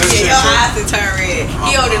 Yeah, your eyes to turn red.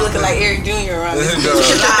 He already looking like Eric Jr. around this. Who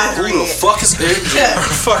the fuck is Eric Jr.?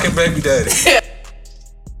 Fucking baby daddy.